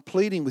I'm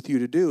pleading with you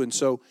to do. And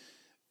so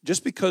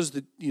just because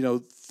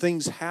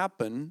things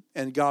happen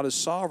and God is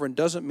sovereign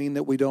doesn't mean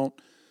that we don't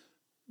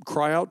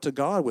cry out to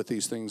God with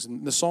these things.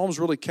 And the Psalms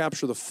really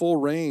capture the full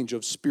range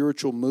of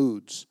spiritual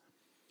moods,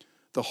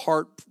 the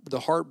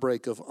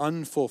heartbreak of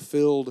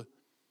unfulfilled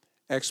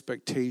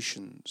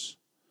expectations,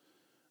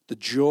 the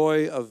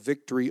joy of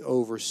victory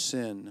over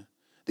sin,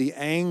 the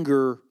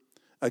anger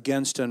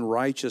against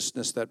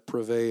unrighteousness that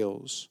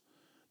prevails,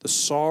 the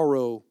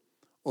sorrow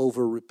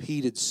over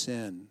repeated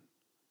sin,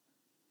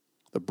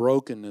 the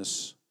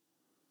brokenness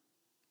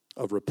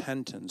of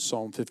repentance,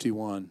 Psalm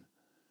 51.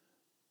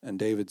 And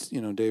David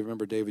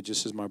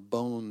just says, my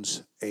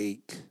bones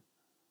ache.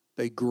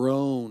 They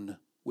groan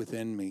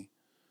within me.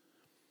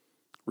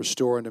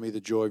 Restore unto me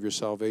the joy of your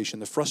salvation.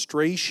 The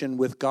frustration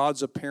with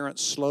God's apparent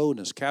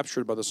slowness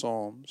captured by the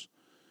Psalms.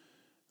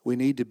 We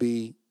need to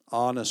be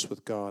honest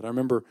with God. I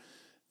remember,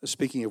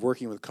 speaking of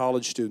working with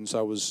college students,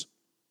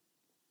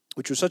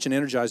 which was such an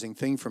energizing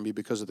thing for me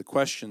because of the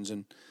questions,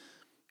 and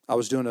I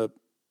was doing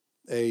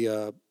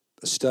a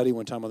study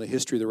one time on the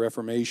history of the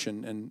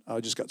Reformation, and I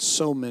just got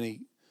so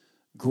many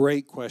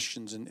great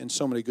questions and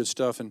so many good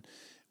stuff. And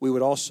we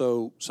would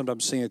also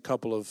sometimes sing a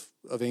couple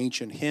of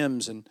ancient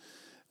hymns. And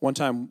one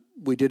time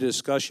we did a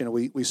discussion, and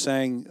we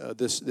sang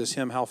this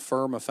hymn, How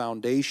Firm a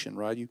Foundation,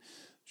 right?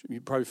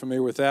 You're probably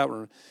familiar with that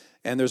one.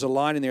 And there's a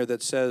line in there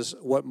that says,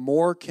 what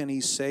more can he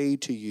say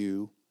to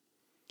you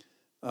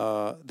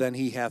than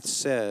he hath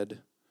said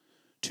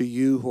to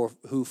you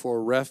who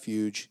for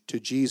refuge to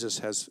Jesus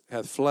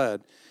hath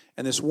fled?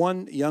 And this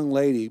one young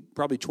lady,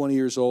 probably 20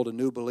 years old, a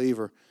new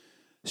believer,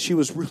 she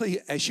was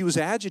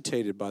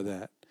agitated by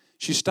that.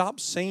 She stopped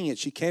singing it.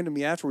 She came to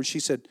me afterwards. She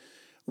said,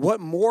 what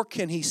more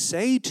can he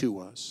say to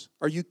us?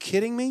 Are you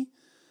kidding me?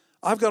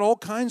 I've got all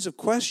kinds of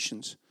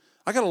questions.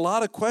 I got a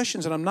lot of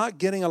questions, and I'm not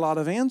getting a lot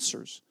of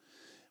answers.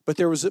 But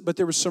there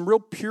was some real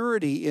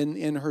purity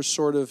in her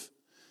sort of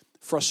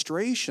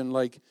frustration.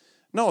 Like,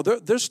 no,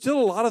 there's still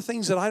a lot of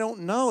things that I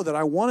don't know, that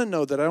I want to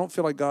know, that I don't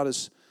feel like God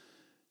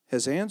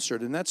has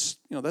answered. And that's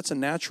a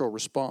natural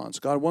response.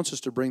 God wants us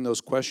to bring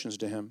those questions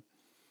to him.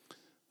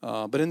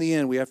 But in the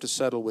end, we have to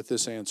settle with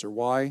this answer.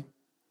 Why?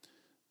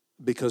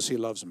 Because he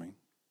loves me.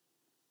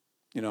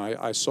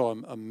 I saw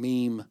a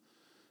meme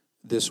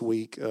this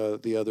week,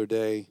 the other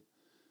day.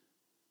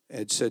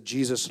 It said,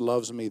 Jesus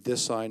loves me,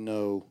 this I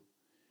know.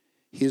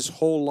 His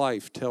whole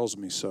life tells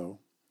me so.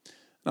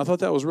 And I thought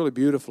that was really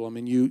beautiful. I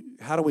mean,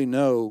 how do we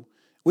know?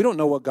 We don't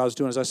know what God's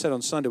doing. As I said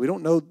on Sunday, we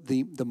don't know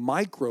the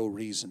micro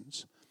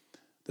reasons,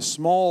 the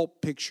small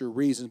picture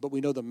reasons, but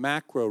we know the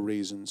macro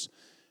reasons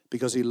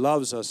because he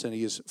loves us and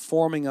he is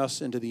forming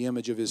us into the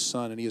image of his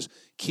Son and he is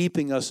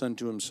keeping us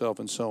unto himself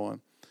and so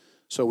on.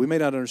 So we may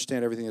not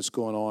understand everything that's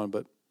going on,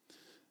 but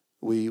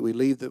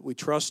we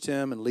trust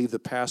him and leave the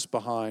past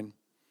behind,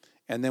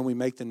 and then we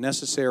make the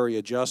necessary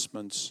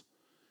adjustments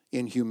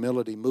in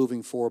humility,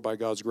 moving forward by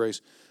God's grace.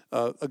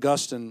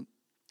 Augustine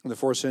in the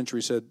 4th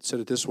century said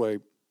it this way: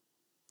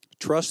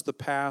 trust the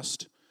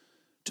past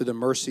to the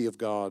mercy of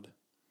God,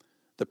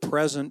 the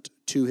present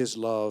to his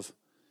love,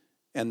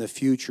 and the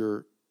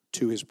future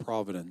to his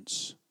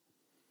providence.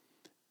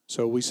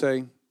 So we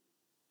say,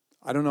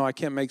 I don't know, I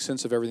can't make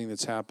sense of everything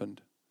that's happened,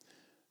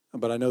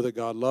 but I know that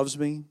God loves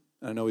me,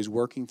 and I know he's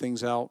working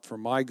things out for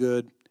my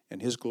good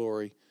and his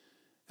glory,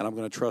 and I'm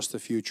going to trust the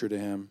future to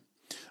him.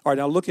 All right,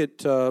 now look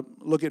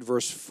at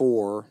verse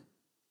 4.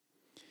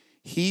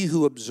 He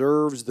who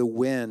observes the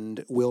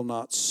wind will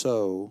not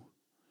sow,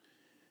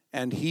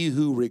 and he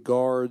who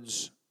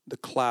regards the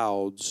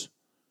clouds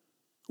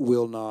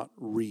will not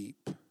reap.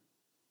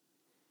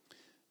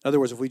 In other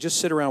words, if we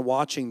just sit around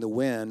watching the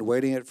wind,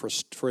 waiting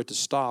for it to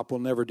stop, we'll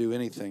never do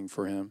anything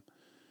for him.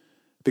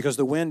 Because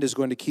the wind is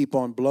going to keep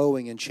on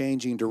blowing and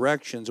changing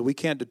directions, and we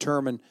can't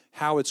determine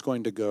how it's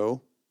going to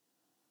go.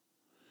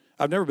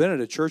 I've never been at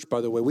a church, by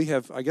the way. We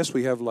have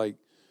like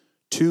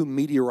 2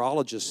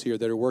 meteorologists here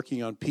that are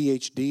working on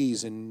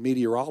PhDs in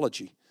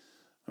meteorology.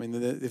 I mean,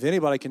 if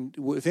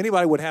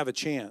anybody would have a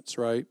chance,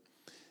 right,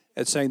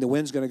 at saying the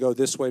wind's going to go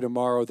this way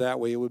tomorrow, that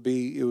way, it would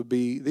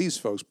be these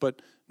folks.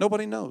 But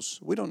nobody knows.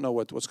 We don't know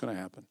what's going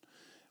to happen.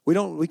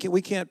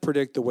 We can't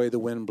predict the way the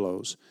wind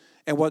blows.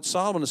 And what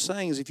Solomon is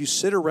saying is, if you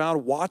sit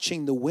around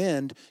watching the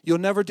wind, you'll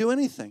never do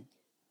anything.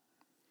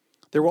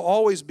 There will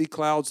always be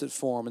clouds that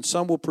form, and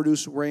some will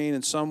produce rain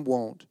and some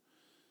won't.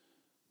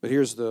 But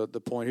here's the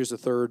point. Here's the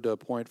third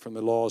point from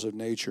the laws of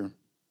nature.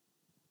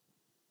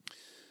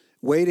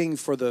 Waiting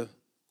for the,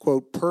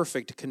 quote,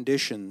 perfect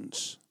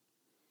conditions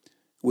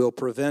will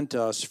prevent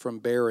us from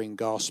bearing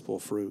gospel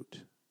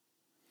fruit.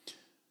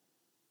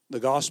 The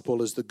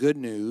gospel is the good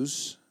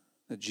news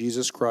that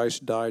Jesus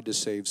Christ died to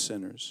save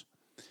sinners.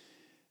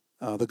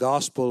 The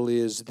gospel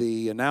is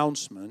the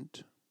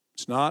announcement.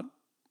 It's not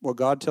what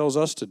God tells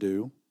us to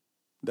do.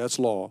 That's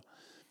law.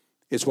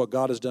 It's what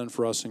God has done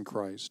for us in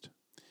Christ.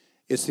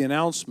 It's the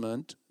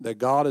announcement that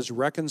God is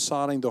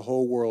reconciling the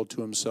whole world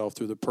to himself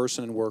through the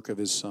person and work of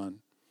his Son.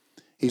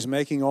 He's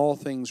making all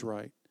things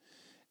right.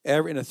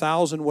 In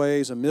 1,000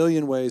 ways,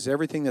 1,000,000 ways,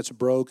 everything that's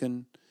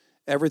broken,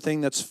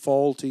 everything that's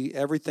faulty,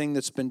 everything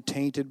that's been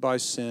tainted by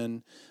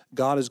sin,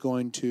 God is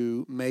going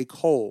to make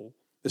whole.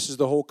 This is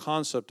the whole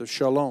concept of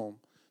shalom,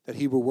 that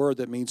Hebrew word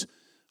that means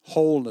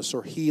wholeness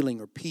or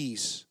healing or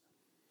peace.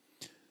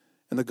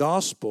 And the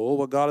gospel,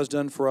 what God has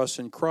done for us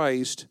in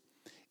Christ,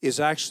 is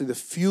actually the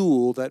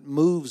fuel that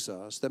moves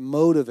us, that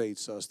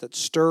motivates us, that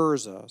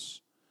stirs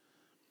us.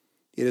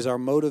 It is our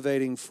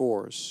motivating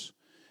force.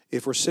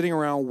 If we're sitting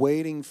around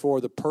waiting for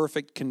the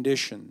perfect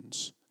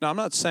conditions. Now, I'm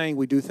not saying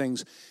we do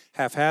things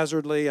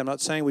haphazardly. I'm not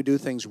saying we do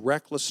things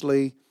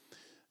recklessly.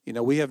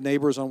 We have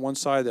neighbors on one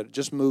side that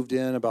just moved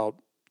in about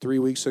 3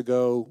 weeks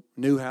ago,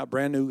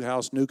 brand new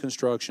house, new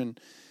construction.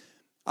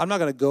 I'm not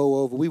going to go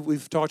over.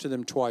 We've talked to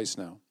them twice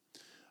now.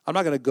 I'm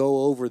not going to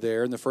go over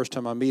there, and the first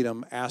time I meet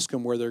them, ask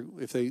them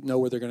if they know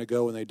where they're going to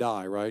go when they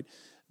die, right?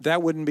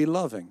 That wouldn't be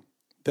loving.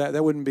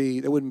 That wouldn't be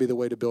the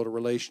way to build a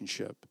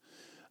relationship.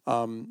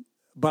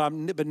 But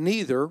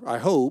neither, I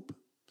hope,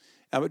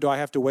 do I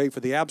have to wait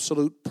for the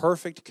absolute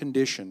perfect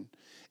condition,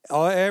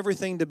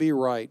 everything to be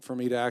right for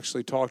me to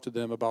actually talk to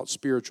them about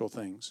spiritual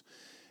things.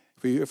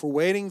 If we're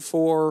waiting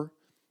for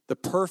the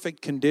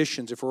perfect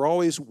conditions, if we're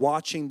always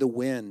watching the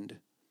wind,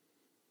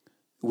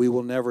 we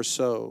will never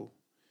sow.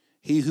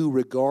 He who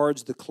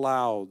regards the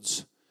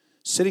clouds,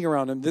 sitting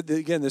around him.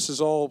 Again, this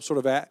is all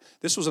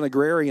this was an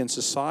agrarian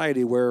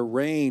society where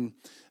rain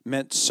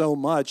meant so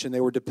much and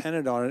they were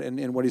dependent on it.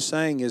 And what he's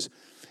saying is,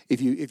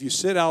 if you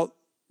sit out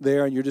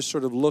there and you're just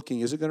sort of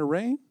looking, is it going to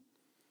rain?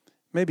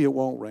 Maybe it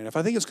won't rain. If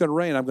I think it's going to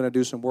rain, I'm going to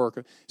do some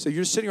work. So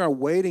you're sitting around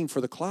waiting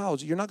for the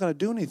clouds. You're not going to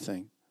do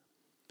anything.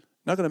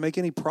 Not going to make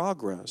any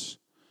progress.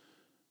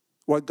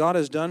 What God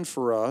has done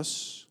for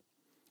us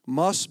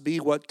must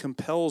be what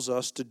compels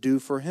us to do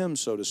for Him,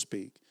 so to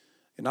speak.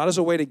 And not as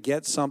a way to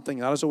get something,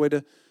 not as a way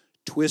to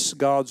twist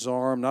God's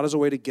arm, not as a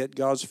way to get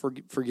God's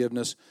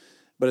forgiveness,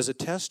 but as a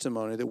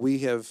testimony that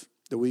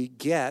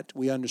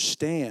we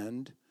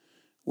understand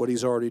what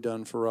He's already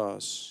done for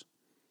us.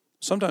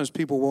 Sometimes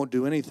people won't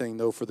do anything,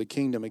 though, for the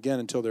kingdom, again,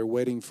 until they're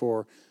waiting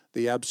for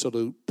the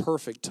absolute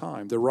perfect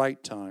time, the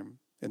right time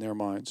in their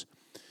minds.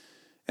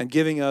 And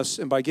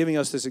by giving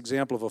us this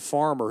example of a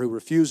farmer who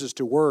refuses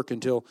to work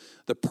until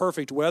the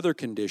perfect weather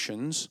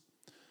conditions,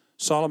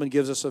 Solomon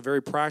gives us a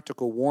very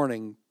practical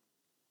warning.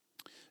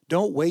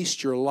 Don't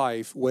waste your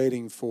life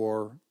waiting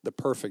for the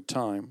perfect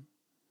time.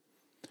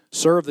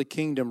 Serve the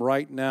kingdom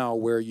right now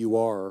where you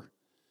are.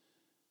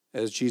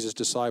 As Jesus'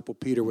 disciple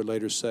Peter would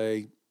later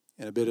say,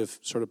 in a bit of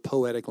sort of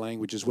poetic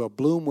language as well,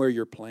 bloom where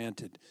you're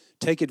planted.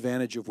 Take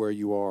advantage of where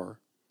you are.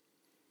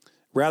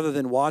 Rather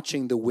than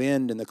watching the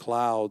wind and the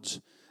clouds,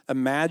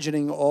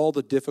 imagining all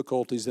the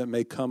difficulties that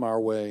may come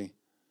our way,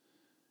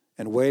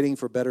 and waiting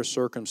for better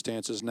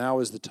circumstances, now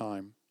is the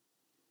time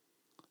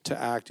to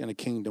act in a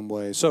kingdom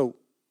way. So,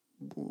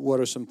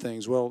 what are some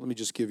things? Well, let me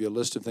just give you a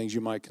list of things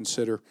you might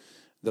consider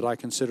that I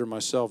consider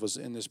myself as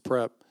in this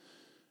prep.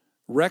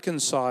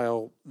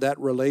 Reconcile that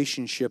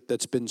relationship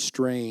that's been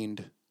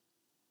strained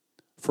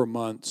for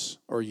months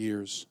or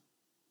years.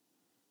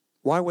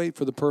 Why wait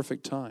for the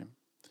perfect time?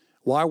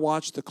 Why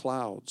watch the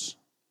clouds?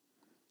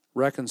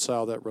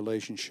 Reconcile that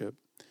relationship.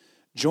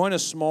 Join a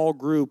small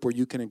group where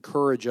you can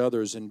encourage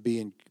others and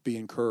be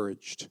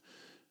encouraged.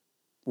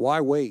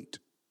 Why wait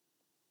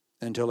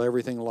until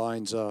everything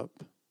lines up?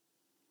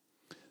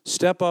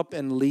 Step up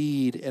and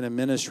lead in a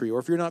ministry, or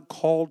if you're not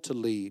called to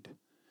lead,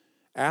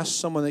 ask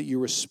someone that you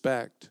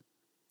respect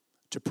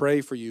to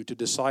pray for you, to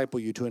disciple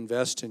you, to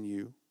invest in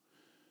you.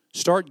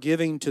 Start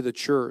giving to the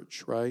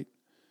church, right?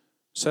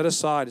 Set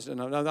aside,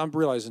 and I'm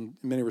realizing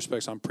in many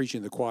respects I'm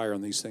preaching to the choir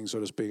on these things, so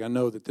to speak. I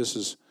know that this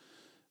is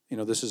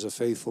a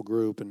faithful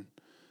group,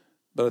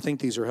 but I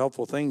think these are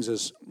helpful things.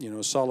 As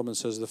Solomon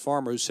says, the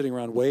farmer who's sitting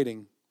around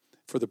waiting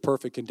for the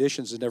perfect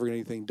conditions is never going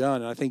to get anything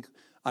done. And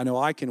I know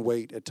I can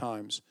wait at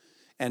times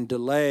and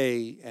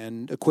delay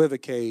and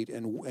equivocate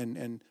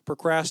and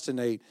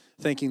procrastinate,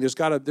 thinking there's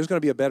going to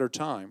be a better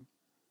time.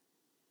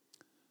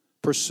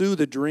 Pursue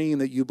the dream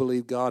that you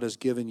believe God has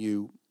given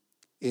you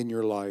in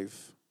your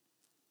life.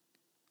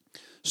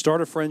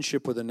 Start a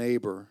friendship with a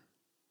neighbor.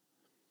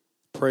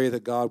 Pray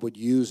that God would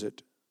use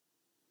it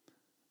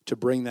to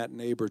bring that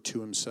neighbor to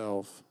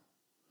Himself.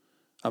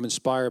 I'm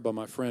inspired by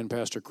my friend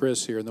Pastor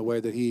Chris here in the way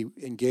that he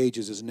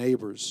engages his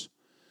neighbors.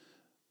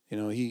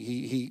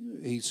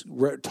 He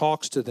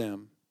talks to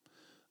them,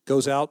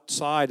 goes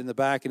outside in the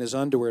back in his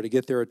underwear to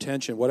get their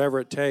attention, whatever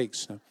it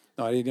takes.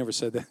 No, he never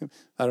said that.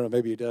 I don't know.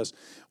 Maybe he does.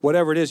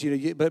 Whatever it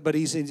is, but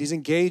he's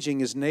engaging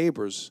his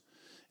neighbors,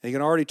 and he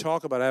can already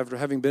talk about, after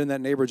having been in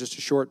that neighbor just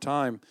a short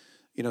time,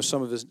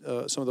 some of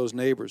those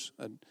neighbors.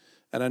 And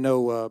I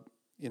know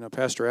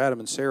Pastor Adam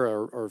and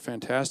Sarah are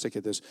fantastic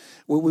at this.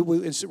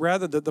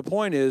 The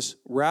point is,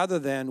 rather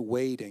than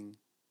waiting,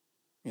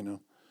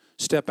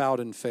 step out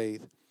in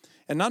faith,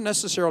 and not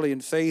necessarily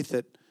in faith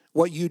that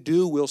what you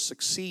do will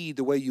succeed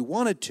the way you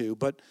want it to,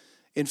 but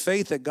in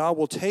faith that God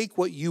will take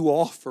what you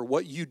offer,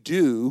 what you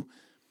do,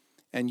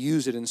 and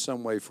use it in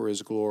some way for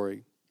His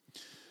glory.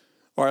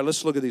 All right,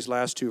 let's look at these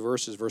last two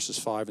verses, verses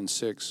 5 and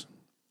 6.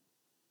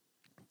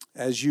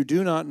 As you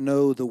do not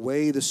know the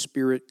way the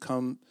Spirit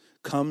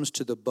comes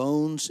to the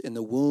bones in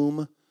the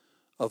womb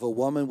of a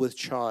woman with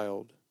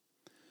child,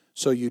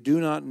 so you do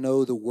not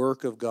know the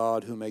work of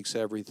God who makes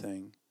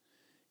everything.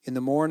 In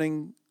the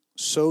morning,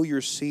 sow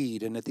your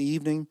seed, and at the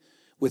evening,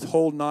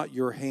 withhold not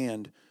your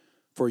hand,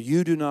 for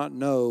you do not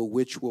know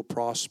which will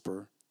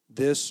prosper,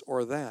 this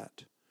or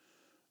that,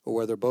 or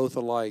whether both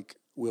alike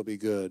will be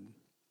good.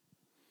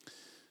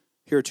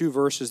 Here are two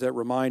verses that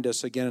remind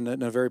us, again,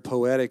 in a very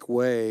poetic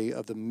way,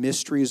 of the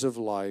mysteries of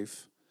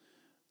life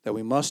that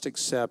we must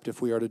accept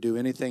if we are to do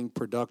anything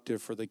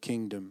productive for the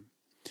kingdom.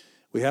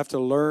 We have to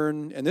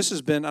learn, and this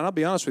has been, and I'll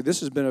be honest with you, this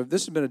has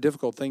been a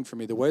difficult thing for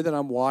me. The way that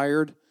I'm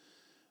wired,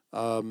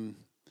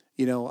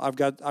 I've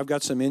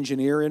got some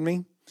engineer in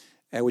me,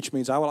 which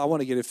means I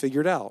want to get it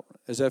figured out.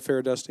 Is that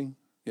fair, Dusty?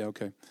 Yeah,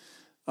 okay.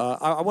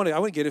 I want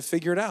to get it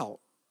figured out.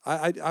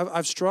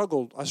 I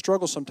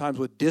struggle sometimes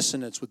with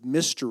dissonance, with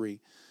mystery.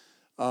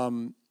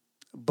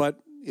 But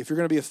if we're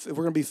going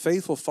to be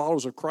faithful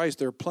followers of Christ,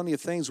 there are plenty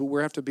of things where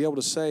we have to be able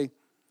to say,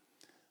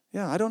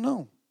 yeah, I don't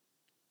know.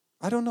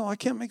 I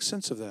can't make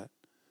sense of that.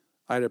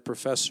 I had a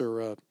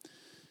professor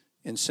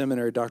in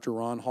seminary, Dr.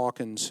 Ron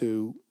Hawkins,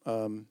 who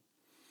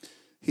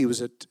he was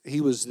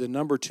the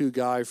number 2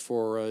 guy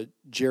for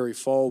Jerry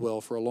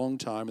Falwell for a long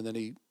time, and then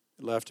he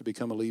left to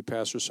become a lead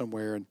pastor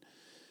somewhere. And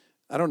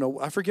I don't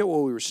know, I forget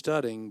what we were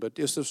studying, but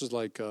this was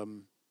like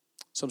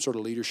some sort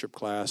of leadership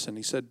class, and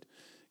he said,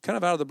 kind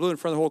of out of the blue in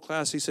front of the whole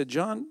class, he said,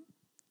 John,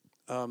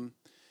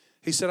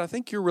 he said, I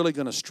think you're really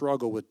going to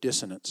struggle with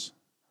dissonance.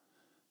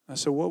 I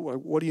said,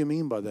 what do you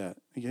mean by that?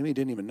 He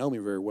didn't even know me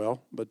very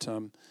well, but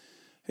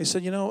he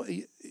said,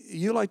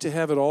 you like to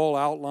have it all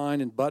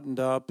outlined and buttoned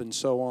up and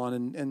so on,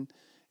 and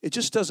it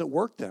just doesn't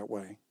work that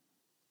way.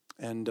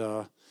 And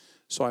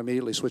so I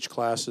immediately switched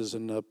classes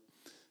and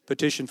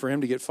petitioned for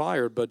him to get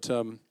fired, but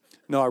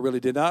no, I really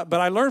did not. But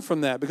I learned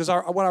from that because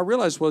what I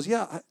realized was,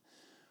 I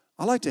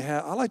like to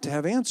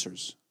have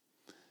answers.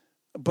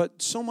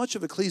 But so much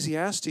of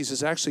Ecclesiastes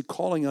is actually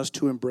calling us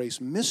to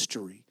embrace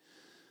mystery.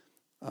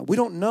 We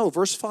don't know,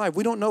 verse 5,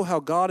 we don't know how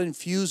God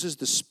infuses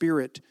the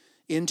Spirit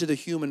into the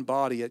human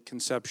body at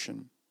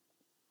conception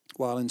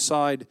while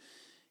inside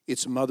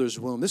its mother's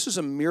womb. This is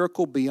a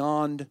miracle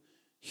beyond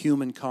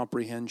human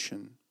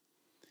comprehension.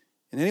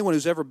 And anyone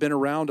who's ever been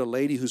around a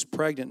lady who's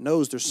pregnant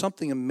knows there's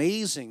something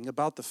amazing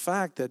about the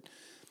fact that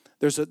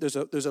there's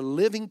a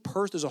living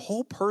person, there's a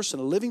whole person,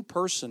 a living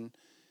person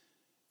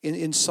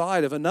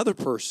inside of another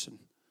person,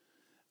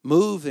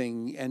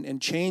 moving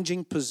and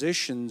changing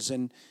positions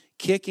and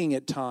kicking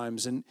at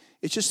times. And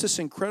it's just this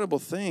incredible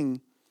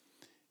thing.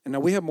 And now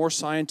we have more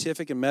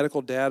scientific and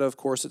medical data, of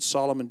course, that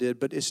Solomon did,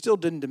 but it still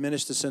didn't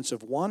diminish the sense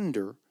of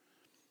wonder.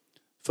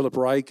 Philip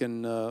Reich,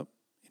 in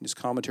his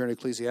commentary on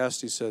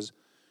Ecclesiastes, says,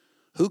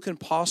 who can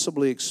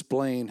possibly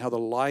explain how the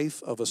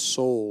life of a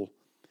soul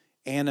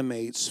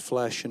animates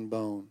flesh and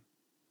bone?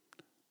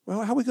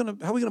 Well, how are we going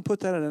to put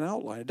that in an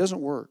outline? It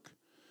doesn't work.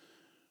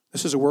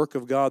 This is a work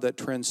of God that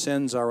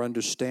transcends our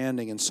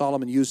understanding, and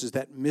Solomon uses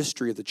that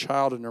mystery of the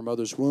child in her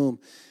mother's womb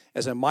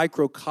as a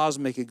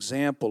microcosmic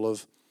example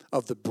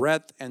of the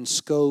breadth and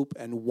scope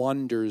and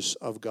wonders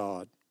of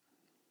God.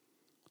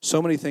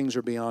 So many things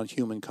are beyond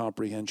human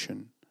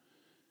comprehension.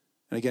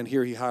 And again,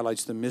 here he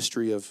highlights the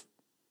mystery of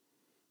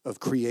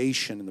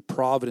creation and the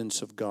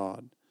providence of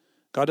God.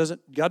 God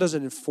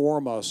doesn't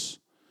inform us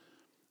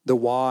the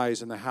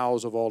whys and the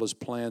hows of all his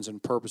plans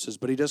and purposes,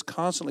 but he does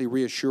constantly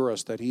reassure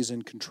us that he's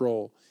in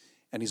control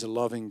and he's a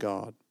loving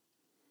God,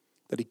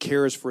 that he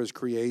cares for his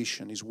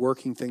creation. He's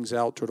working things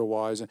out toward a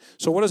wise.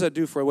 So what does that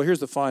do for us? Well, here's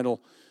the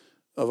final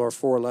of our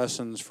 4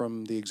 lessons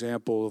from the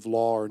example of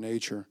law or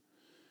nature.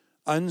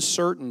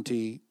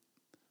 Uncertainty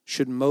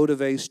should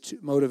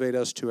motivate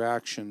us to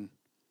action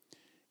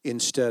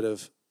instead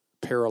of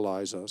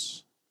paralyze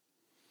us.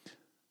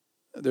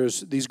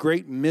 There's these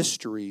great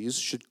mysteries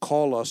should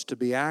call us to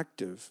be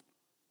active.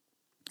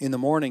 In the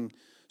morning,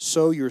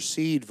 sow your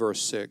seed,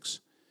 verse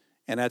 6,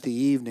 and at the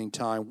evening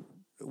time,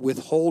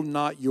 withhold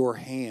not your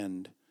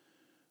hand,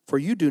 for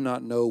you do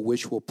not know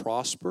which will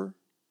prosper,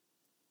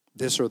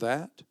 this or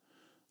that,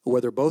 or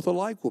whether both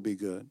alike will be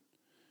good.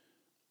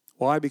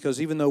 Why?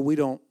 Because even though we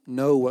don't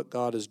know what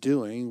God is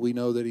doing, we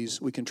know that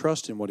we can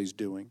trust in what he's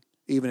doing,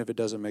 even if it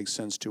doesn't make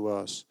sense to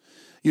us.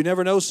 You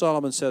never know,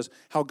 Solomon says,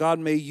 how God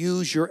may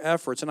use your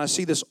efforts. And I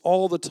see this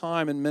all the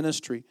time in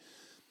ministry.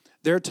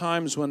 There are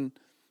times when,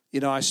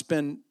 I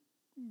spend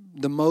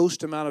the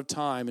most amount of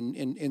time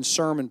in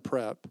sermon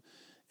prep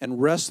and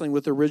wrestling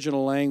with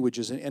original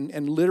languages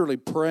and literally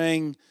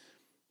praying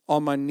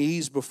on my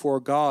knees before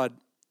God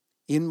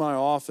in my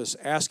office,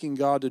 asking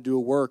God to do a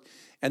work.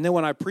 And then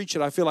when I preach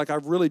it, I feel like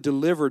I've really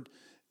delivered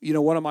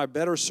one of my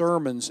better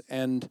sermons,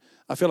 and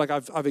I feel like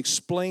I've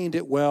explained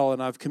it well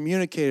and I've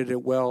communicated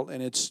it well,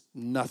 and it's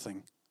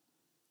nothing.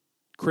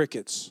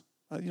 Crickets.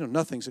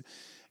 Nothing.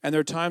 And there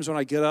are times when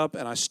I get up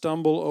and I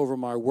stumble over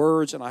my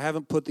words and I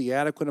haven't put the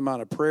adequate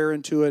amount of prayer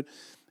into it,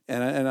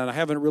 and I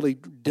haven't really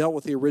dealt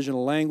with the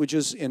original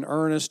languages in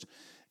earnest,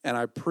 and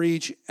I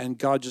preach and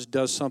God just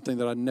does something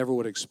that I never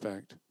would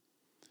expect.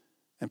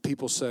 And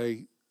people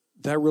say,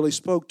 that really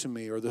spoke to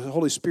me, or the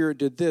Holy Spirit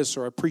did this,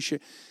 or I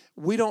appreciate.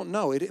 We don't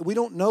know. We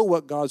don't know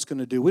what God's going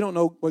to do. We don't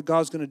know what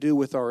God's going to do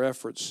with our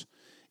efforts,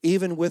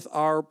 even with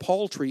our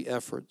paltry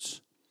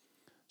efforts.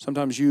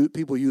 Sometimes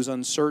people use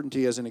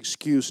uncertainty as an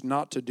excuse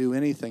not to do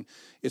anything.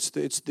 It's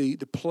the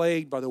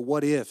plague by the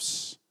what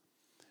ifs.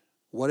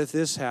 What if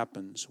this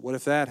happens? What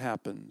if that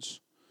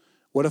happens?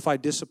 What if I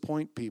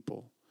disappoint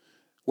people?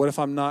 What if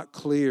I'm not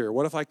clear?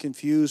 What if I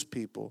confuse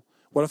people?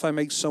 What if I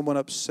make someone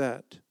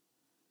upset?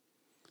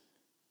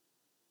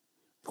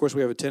 Of course,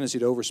 we have a tendency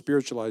to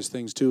over-spiritualize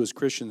things, too, as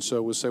Christians.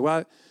 So we'll say,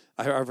 well,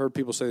 I've heard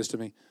people say this to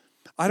me.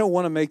 I don't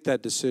want to make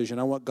that decision.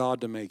 I want God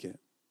to make it.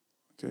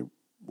 Okay,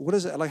 what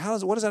is it like?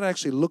 What does that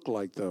actually look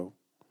like, though?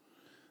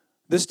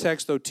 This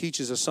text, though,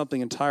 teaches us something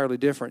entirely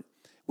different.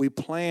 We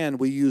plan,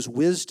 we use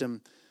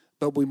wisdom,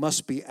 but we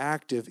must be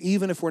active.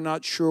 Even if we're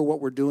not sure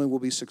what we're doing will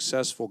be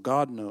successful,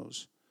 God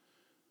knows.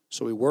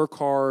 So we work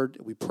hard,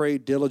 we pray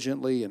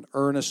diligently and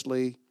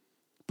earnestly,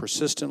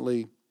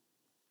 persistently,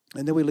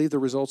 and then we leave the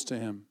results to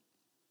Him.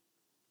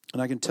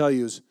 And I can tell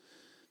you,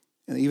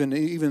 and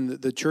even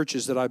the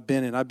churches that I've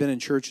been in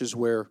churches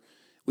where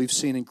we've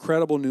seen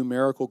incredible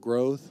numerical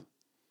growth.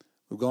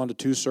 We've gone to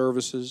 2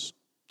 services,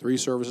 3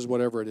 services,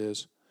 whatever it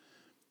is.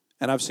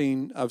 And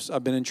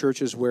I've been in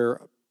churches where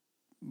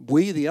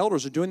we, the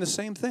elders, are doing the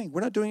same thing.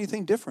 We're not doing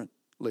anything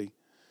differently.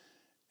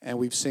 And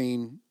we've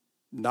seen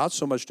not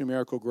so much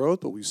numerical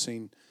growth, but we've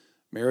seen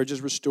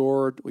marriages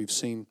restored. We've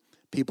seen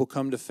people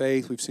come to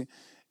faith.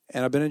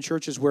 And I've been in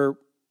churches where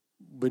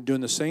we're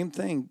doing the same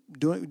thing,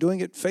 doing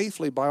it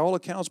faithfully, by all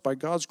accounts, by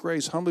God's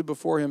grace, humbly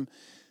before Him.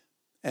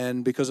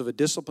 And because of a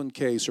discipline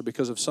case or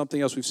because of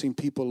something else, we've seen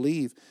people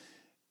leave.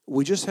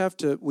 We have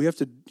to,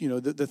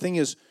 the thing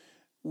is,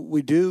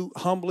 we do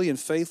humbly and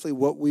faithfully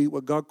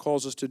what God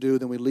calls us to do,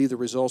 then we leave the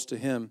results to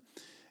Him.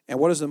 And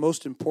what is the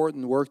most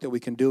important work that we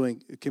can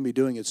be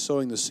doing? It's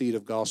sowing the seed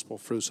of gospel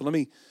fruit. So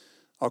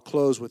I'll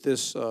close with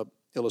this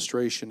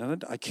illustration.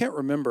 And I can't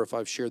remember if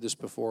I've shared this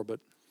before, but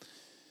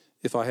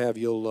if I have,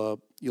 you'll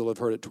have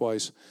heard it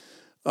twice.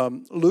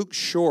 Luke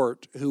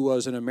Short, who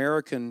was an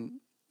American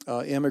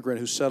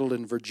immigrant who settled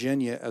in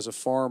Virginia as a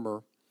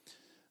farmer,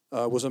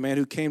 was a man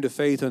who came to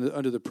faith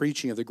under the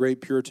preaching of the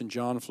great Puritan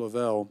John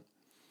Flavel.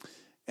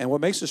 And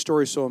what makes the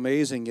story so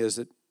amazing is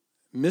that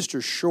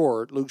Mr.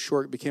 Short, Luke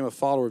Short, became a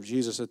follower of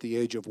Jesus at the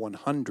age of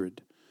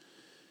 100.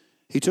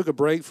 He took a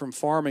break from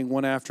farming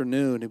one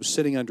afternoon. He was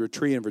sitting under a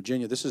tree in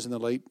Virginia. This is in the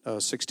late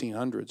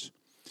 1600s.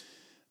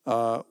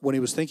 When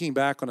he was thinking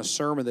back on a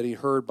sermon that he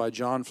heard by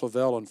John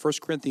Flavel in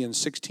 1 Corinthians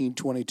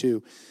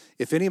 16:22,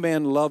 "If any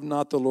man love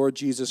not the Lord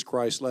Jesus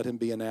Christ, let him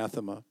be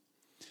anathema."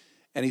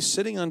 And he's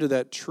sitting under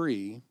that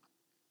tree,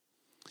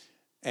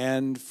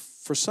 and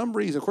for some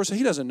reason, of course,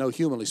 he doesn't know,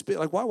 humanly speaking,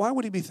 like why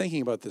would he be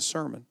thinking about this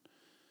sermon?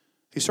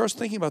 He starts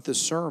thinking about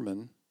this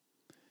sermon,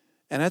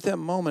 and at that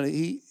moment,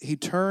 he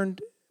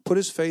turned, put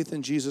his faith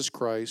in Jesus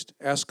Christ,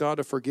 asked God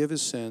to forgive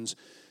his sins.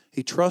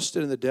 He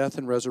trusted in the death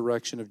and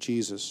resurrection of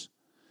Jesus.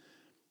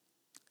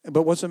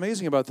 But what's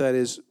amazing about that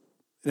is,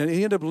 and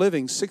he ended up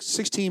living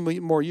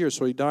 16 more years,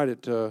 so he died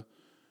at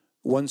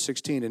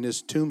 116, and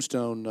his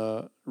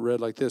tombstone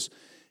read like this: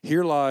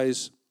 "Here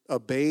lies a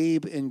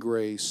babe in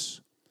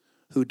grace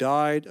who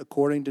died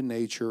according to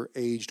nature,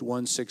 aged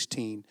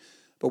 116.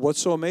 But what's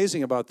so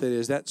amazing about that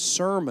is that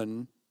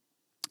sermon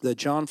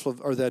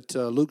that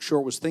Luke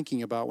Short was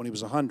thinking about when he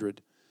was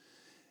 100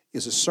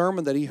 is a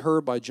sermon that he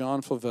heard by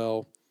John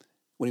Flavel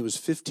when he was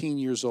 15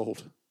 years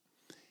old.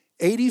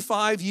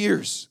 85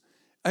 years.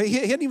 He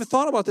hadn't even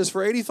thought about this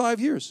for 85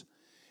 years.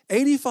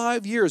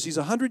 85 years. He's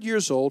 100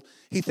 years old.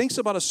 He thinks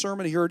about a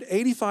sermon he heard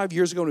 85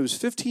 years ago when he was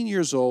 15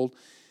 years old,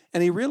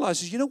 and he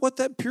realizes, what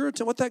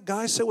that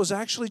guy said was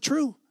actually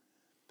true.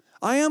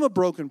 I am a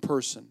broken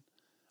person.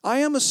 I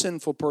am a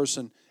sinful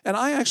person, and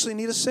I actually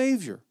need a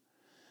Savior.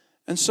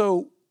 And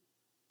so,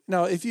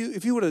 now, if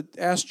you would have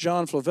asked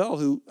John Flavel,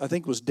 who I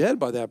think was dead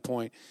by that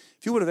point,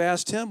 if you would have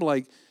asked him,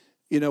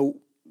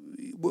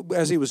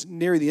 as he was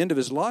near the end of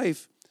his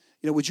life,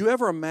 would you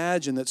ever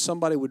imagine that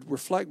somebody would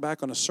reflect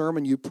back on a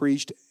sermon you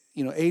preached,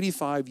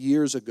 85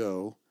 years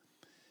ago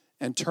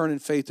and turn in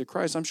faith to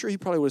Christ? I'm sure he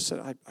probably would have said,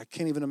 I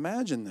can't even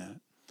imagine that.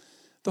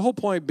 The whole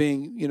point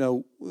being,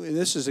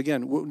 this is,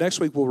 again, next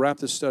week we'll wrap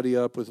this study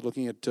up with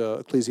looking at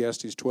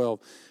Ecclesiastes 12.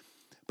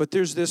 But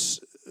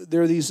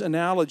there are these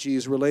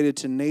analogies related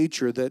to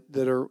nature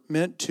that are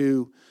meant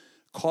to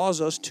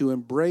cause us to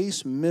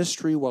embrace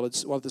mystery while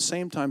at the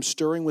same time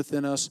stirring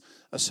within us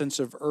a sense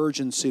of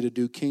urgency to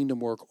do kingdom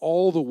work,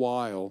 all the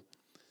while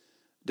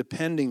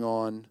depending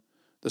on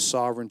the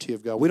sovereignty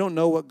of God. We don't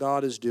know what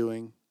God is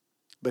doing,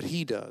 but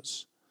He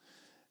does.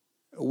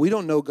 We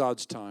don't know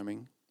God's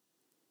timing,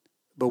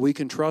 but we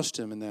can trust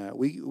Him in that.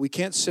 We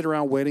can't sit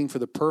around waiting for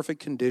the perfect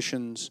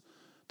conditions,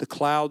 the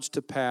clouds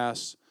to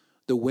pass,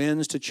 the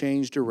winds to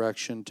change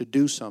direction, to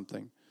do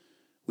something.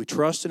 We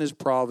trust in His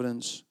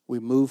providence. We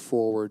move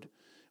forward.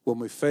 When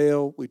we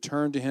fail, we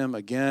turn to Him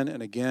again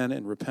and again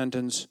in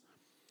repentance.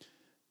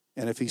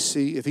 And if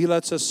He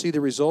lets us see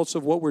the results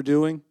of what we're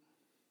doing,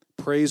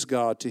 praise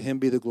God. To Him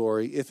be the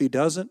glory. If He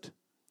doesn't,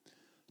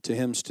 to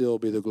Him still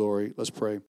be the glory. Let's pray.